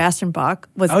 Like Sebastian Bach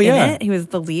was in it. He was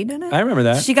the lead in it. I remember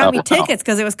that. She got me tickets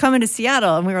because it was coming to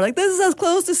Seattle, and we were like, "This is as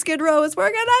close to Skid Row as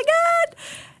we're gonna get."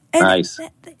 And nice.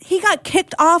 He got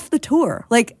kicked off the tour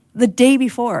like the day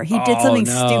before. He did something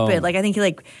no. stupid. Like I think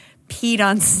he peed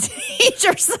on stage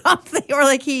or something, or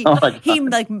he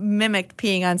mimicked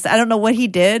peeing on stage. I don't know what he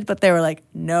did, but they were like,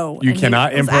 "No, you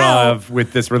cannot improv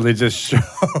with this religious show."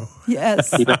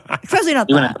 Yes, especially not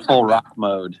you that. went into full rock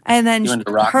mode. And then mode.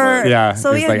 Yeah,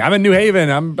 so it's like I'm in New Haven.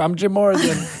 I'm Jim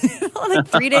Morrison. like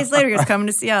 3 days later, he was coming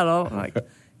to Seattle. I'm like,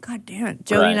 God damn it!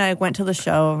 Jody and I went to the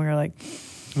show, and we were like,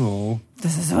 "Oh,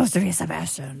 this is supposed to be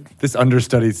Sebastian. This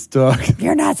understudy stuck.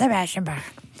 You're not Sebastian Bach."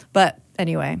 But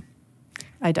anyway.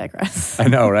 I digress. I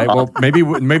know, right? Well, maybe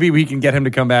we can get him to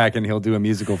come back and he'll do a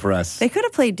musical for us. They could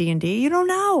have played D&D. You don't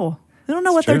know. You don't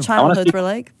know what true. their childhoods were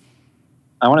like.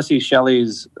 I want to see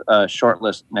Shelley's short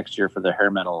list next year for the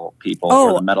hair metal people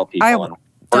or the metal people.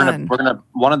 We're gonna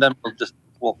one of them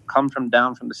will come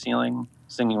down from the ceiling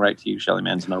singing right to you, Shelley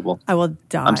Manzanoble. I will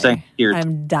die. I'm saying here.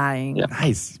 I'm dying. Yeah.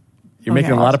 Nice. You're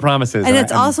making a lot of promises. And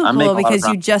it's also cool because you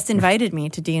promises. just invited me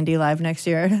to D&D Live next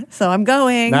year. So I'm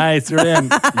going. Nice. You're in.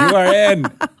 You are in.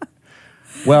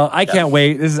 Well, I can't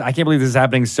wait. I can't believe this is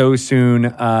happening so soon.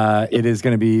 It is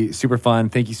going to be super fun.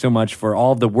 Thank you so much for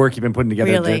all of the work you've been putting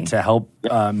together to help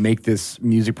make this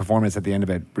music performance at the end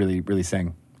of it really, really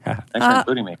sing. Thanks for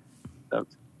including me.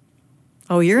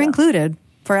 Oh, you're included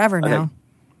forever now.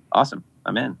 Awesome.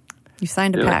 I'm in. You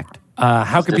signed a pact.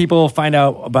 How can people find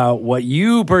out about what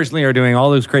you personally are doing, all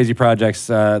those crazy projects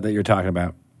that you're talking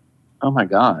about? Oh my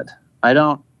God. I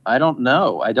don't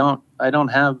know. I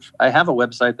have a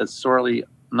website that's sorely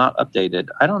not updated.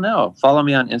 I don't know. Follow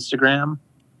me on Instagram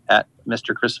at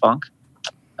Mr. Chris Funk.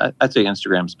 I'd say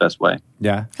Instagram's the best way.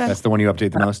 Yeah. That's the one you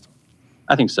update the most?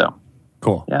 I think so.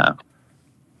 Cool. Yeah.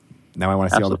 Now I want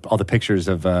to see all the pictures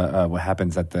of what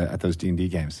happens at those D&D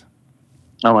games.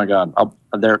 Oh my God.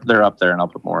 They're up there and I'll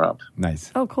put more up.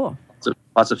 Nice. Oh, cool. So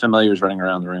lots of familiars running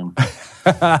around the room.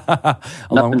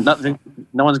 Nothing,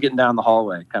 no one's getting down the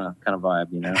hallway kind of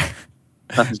vibe, you know.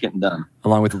 Nothing's getting done.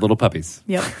 Along with the little puppies.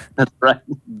 Yep. That's right.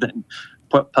 Then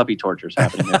puppy torture's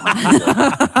happening.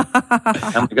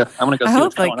 I'm gonna go see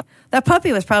what's going on. That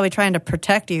puppy was probably trying to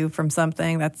protect you from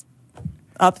something that's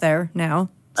up there now.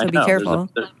 So be careful.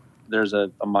 There's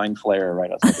a mind flare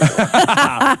right outside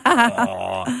the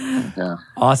door. Yeah.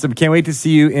 Awesome. Can't wait to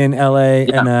see you in LA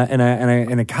in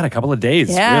a couple of days.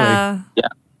 Yeah. Really. Yeah,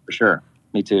 for sure.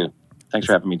 Me too. Thanks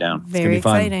for having me down. Very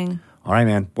exciting. All right,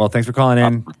 man. Well, thanks for calling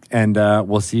in, and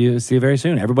we'll see you very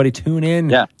soon. Everybody tune in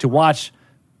to watch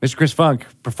Mr. Chris Funk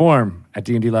perform at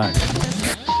D&D Live.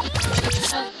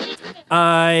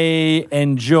 I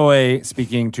enjoy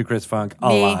speaking to Chris Funk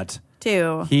a lot.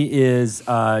 Too. He is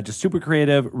just super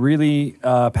creative, really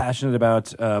passionate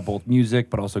about both music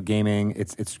but also gaming.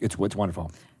 It's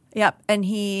wonderful. Yep, and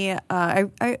I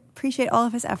appreciate all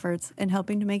of his efforts in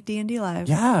helping to make D&D Live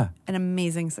an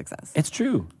amazing success. It's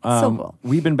true. So cool.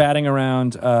 We've been batting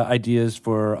around ideas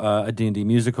for a D&D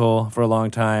musical for a long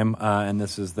time, and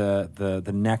this is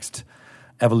the next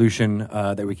evolution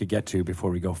that we could get to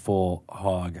before we go full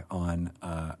hog on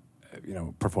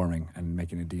performing and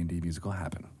making a D&D musical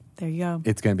happen. There you go.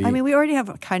 It's going to be... I mean, we already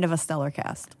have kind of a stellar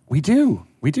cast. We do.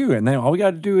 And then all we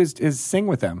got to do is sing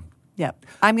with them. Yep.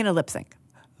 I'm going to lip sync.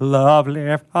 Love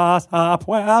lift us up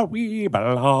where we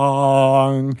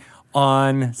belong.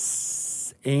 On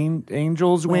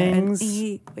Angel's Wings?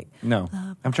 Wait. No.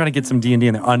 I'm trying to get some D&D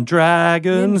in there. On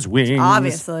Dragon's Wings.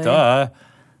 Obviously. Duh.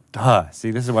 See,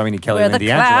 this is why we need Kelly Where and the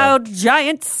D'Angelo. cloud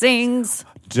giant sings.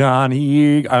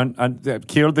 Johnny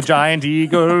killed the giant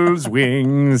eagle's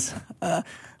wings.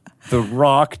 The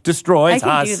rock destroys us.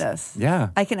 I can do this. Yeah.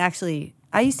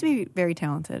 I used to be very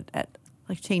talented at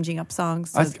like changing up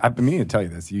songs. I've been meaning to tell you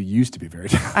this. You used to be very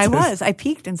talented. I was. I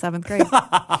peaked in 7th grade.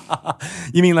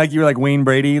 You mean like you were like Wayne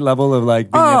Brady level of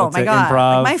like being able to my God.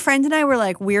 improv? Like my friend and I were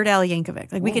like Weird Al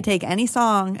Yankovic. Like we could take any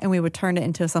song and we would turn it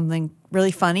into something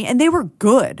really funny. And they were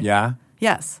good. Yeah?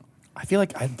 Yes. I feel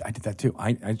like I did that too.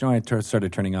 I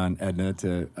started turning on Edna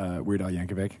to Weird Al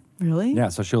Yankovic. Really? Yeah,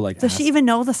 so she'll like Does she even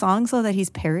know the songs though that he's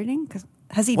parodying? Because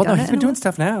has he Well, done no, it? he's been doing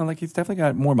stuff now. Like he's definitely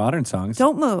got more modern songs.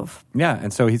 Don't move. Yeah,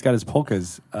 and so he's got his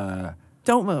polkas.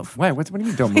 Don't move. Wait, what do you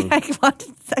mean don't move? I got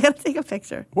to take a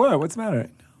picture. What? What's the matter?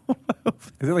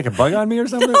 Is it like a bug on me or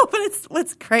something? No, but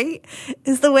what's great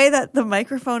is the way that the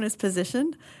microphone is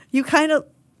positioned. You kind of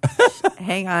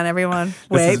hang on, everyone.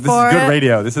 Wait for it. This is good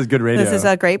radio. This is good radio. This is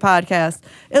a great podcast.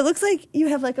 It looks like you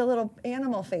have like a little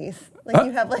animal face. Like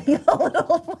you have like a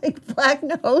little like black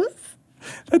nose.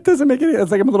 That doesn't make any.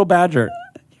 It's like I'm a little badger,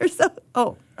 You're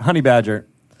so honey badger.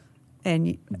 and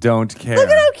you, Don't care. look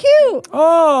at how cute.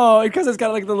 Oh, because it's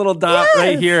got like the little dot Yes.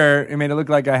 right here. It made it look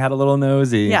like I had a little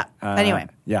nosy. Yeah. Anyway,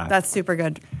 yeah, that's super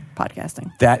good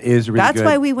podcasting. that is really That's good.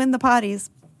 why we win the potties.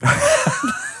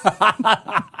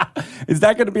 Is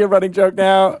that going to be a running joke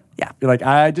now? Yeah. You're like,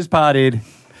 I just pottied.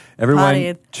 Everyone,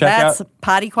 Potty. check That's out.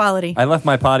 potty quality. I left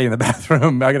my potty in the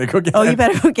bathroom. I got to go get it. Oh, you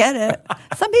better go get it.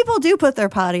 Some people do put their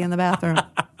potty in the bathroom.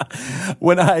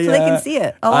 When I, So they can see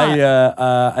it a lot.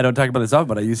 I don't talk about this often,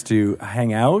 but I used to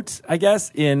hang out, I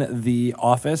guess, in the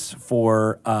office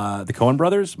for the Coen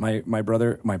brothers. My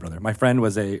friend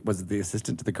was the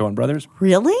assistant to the Coen brothers.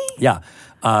 Really? Yeah,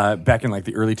 back in like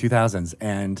the early 2000s,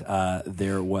 and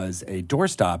there was a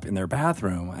doorstop in their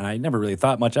bathroom, and I never really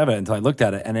thought much of it until I looked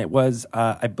at it, and it was,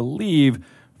 I believe,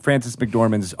 Frances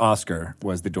McDormand's Oscar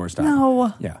was the doorstop.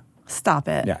 No. Yeah. Stop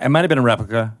it. Yeah, it might have been a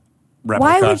replica.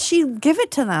 Why would she give it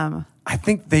to them? I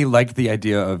think they liked the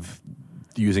idea of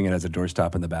using it as a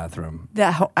doorstop in the bathroom.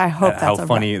 I hope that's how a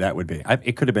funny that would be.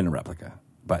 It could have been a replica,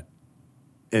 but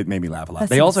it made me laugh a lot. That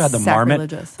They also had seems the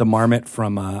sacrilegious. marmot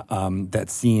from that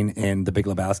scene in The Big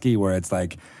Lebowski where it's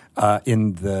like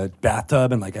in the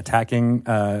bathtub and like attacking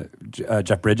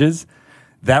Jeff Bridges.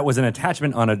 That was an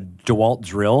attachment on a DeWalt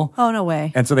drill. Oh, no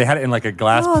way. And so they had it in like a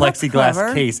glass Oh, that's plexiglass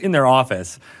clever. case in their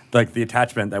office, like the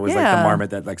attachment that was like the Yeah.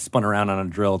 marmot that like spun around on a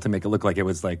drill to make it look like it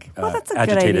was like that's a good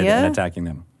agitated idea. and attacking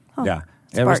them. Yeah,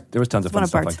 It's there was tons of it's fun one of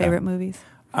stuff Bart's like favorite that. movies.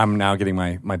 I'm now getting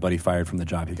my buddy fired from the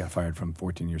job. He got fired from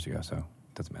 14 years ago, so it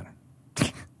doesn't matter.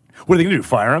 What are they going to do?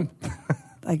 Fire him?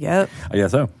 I guess. I guess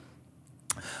so.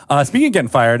 Speaking of getting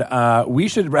fired, we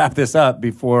should wrap this up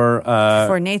before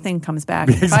Nathan comes back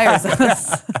and fires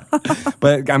us.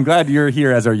 But I'm glad you're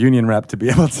here as our union rep to be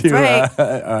able to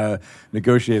Right.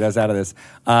 negotiate us out of this.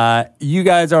 You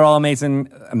guys are all amazing,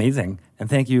 and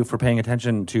thank you for paying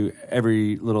attention to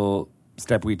every little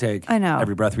step we take. I know.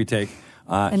 Every breath we take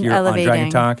And here elevating. on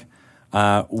Dragon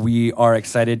Talk. We are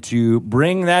excited to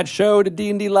bring that show to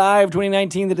D&D Live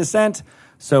 2019, The Descent.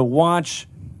 So watch,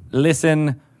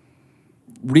 listen,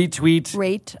 retweet,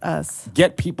 Rate us.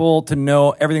 get people to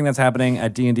know everything that's happening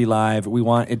at D&D Live. We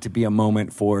want it to be a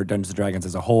moment for Dungeons & Dragons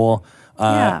as a whole.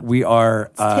 Yeah. We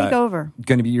are take over. You're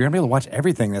going to be able to watch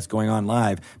everything that's going on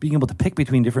live, being able to pick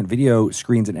between different video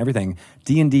screens and everything.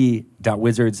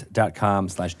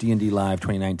 dnd.wizards.com/D&D Live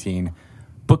 2019.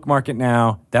 Bookmark it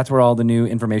now. That's where all the new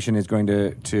information is going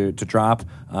to drop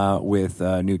with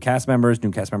new cast members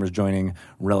joining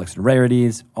Relics and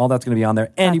Rarities. All that's going to be on there.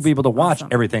 And you'll be able to watch awesome.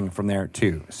 everything from there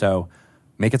too. So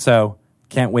make it so.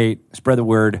 Can't wait. Spread the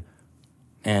word.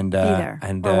 And there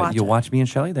or watch you'll it. watch me and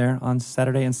Shelly there on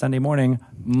Saturday and Sunday morning.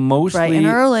 Mostly Bright and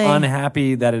early.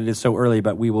 unhappy that it is so early,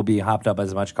 but we will be hopped up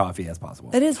as much coffee as possible.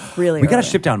 It is really We got to early.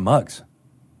 ship down mugs.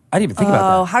 I didn't even think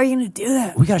about Oh, that. how are you going to do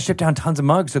that? We got to ship down tons of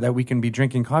mugs so that we can be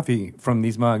drinking coffee from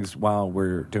these mugs while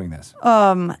we're doing this.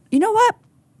 You know what?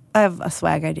 I have a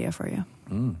swag idea for you.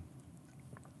 Then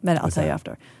I'll tell you that?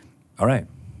 after. All right,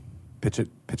 pitch it.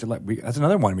 Like that's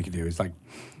another one we could do. It's like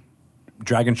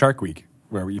Dragon Shark Week,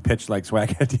 where you pitch like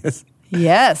swag ideas.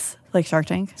 Yes, like Shark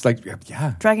Tank. It's like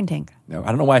yeah. Dragon Tank. No, I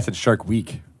don't know why I said Shark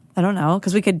Week. I don't know,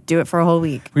 because we could do it for a whole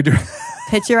week. We do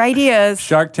Pitch your ideas.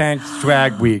 Shark Tank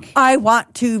Swag Week. I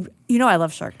want to, I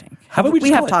love Shark Tank. How about we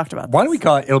have call it- talked about Why don't this. we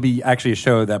call it? It'll be actually a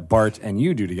show that Bart and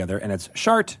you do together, and it's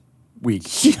Shart week.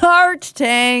 Shark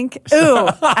Tank. Ooh,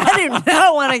 I do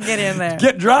not want to get in there.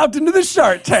 Get dropped into the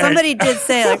Shark Tank. Somebody did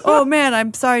say, like, oh man,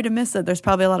 I'm sorry to miss it. There's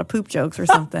probably a lot of poop jokes or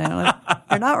something. I'm like,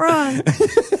 you're not wrong.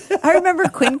 I remember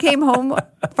Quinn came home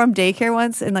from daycare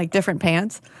once in like different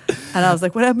pants. And I was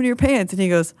like, what happened to your pants? And he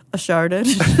goes, a sharded.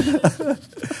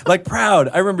 Like proud.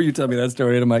 I remember you telling me that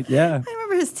story. And I'm like, yeah. I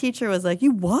remember his teacher was like,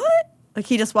 you what? Like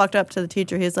he just walked up to the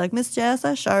teacher. He's like, Miss Jess,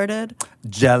 I sharded.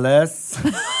 Jealous.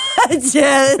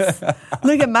 Jess,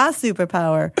 look at my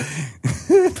superpower.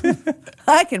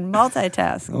 I can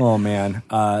multitask. Oh, man.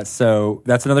 So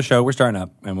that's another show we're starting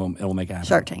up, and it'll make it happen.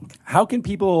 Shark Tank. How can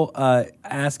people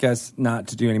ask us not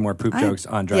to do any more poop jokes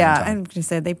on Driving Time? I'm going to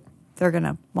say they're going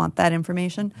to want that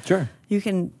information. Sure. You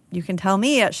can tell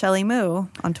me at Shelly Moo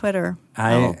on Twitter.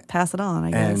 I'll pass it on,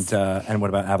 I guess. And what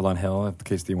about Avalon Hill, in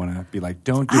case you want to be like,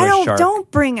 don't do a shark.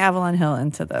 Don't bring Avalon Hill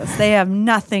into this. They have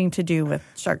nothing to do with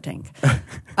Shark Tank.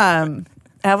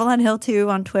 Avalon Hill 2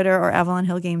 on Twitter or Avalon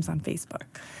Hill Games on Facebook.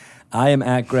 I am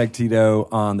at Greg Tito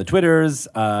on the Twitters,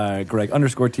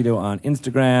 Greg_Tito on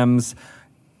Instagrams.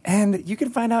 And you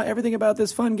can find out everything about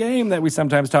this fun game that we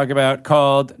sometimes talk about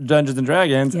called Dungeons &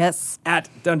 Dragons at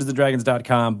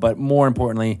dungeonsanddragons.com. But more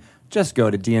importantly, just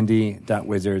go to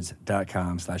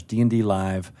dnd.wizards.com/D&D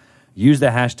Live. Use the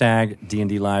hashtag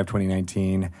D&D Live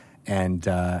 2019 and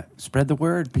spread the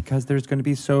word because there's going to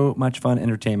be so much fun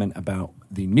entertainment about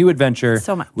the new adventure.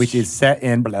 So much. Which is set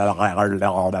in...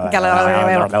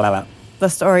 The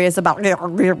story is about...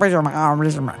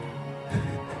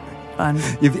 Fun.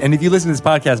 If you listen to this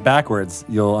podcast backwards,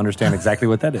 you'll understand exactly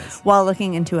what that is. While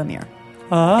looking into a mirror.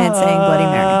 And saying Bloody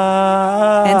Mary.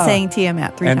 And saying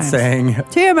Tiamat 3 times. And saying...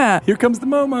 Tiamat! Here comes the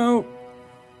Momo.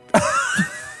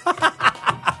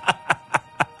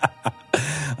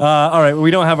 All right, well,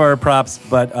 we don't have our props,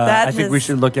 but I think we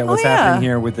should look at what's happening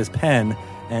here with this pen.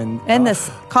 And this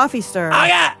coffee stir. Oh,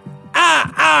 yeah!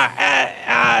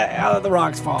 The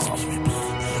rocks fall.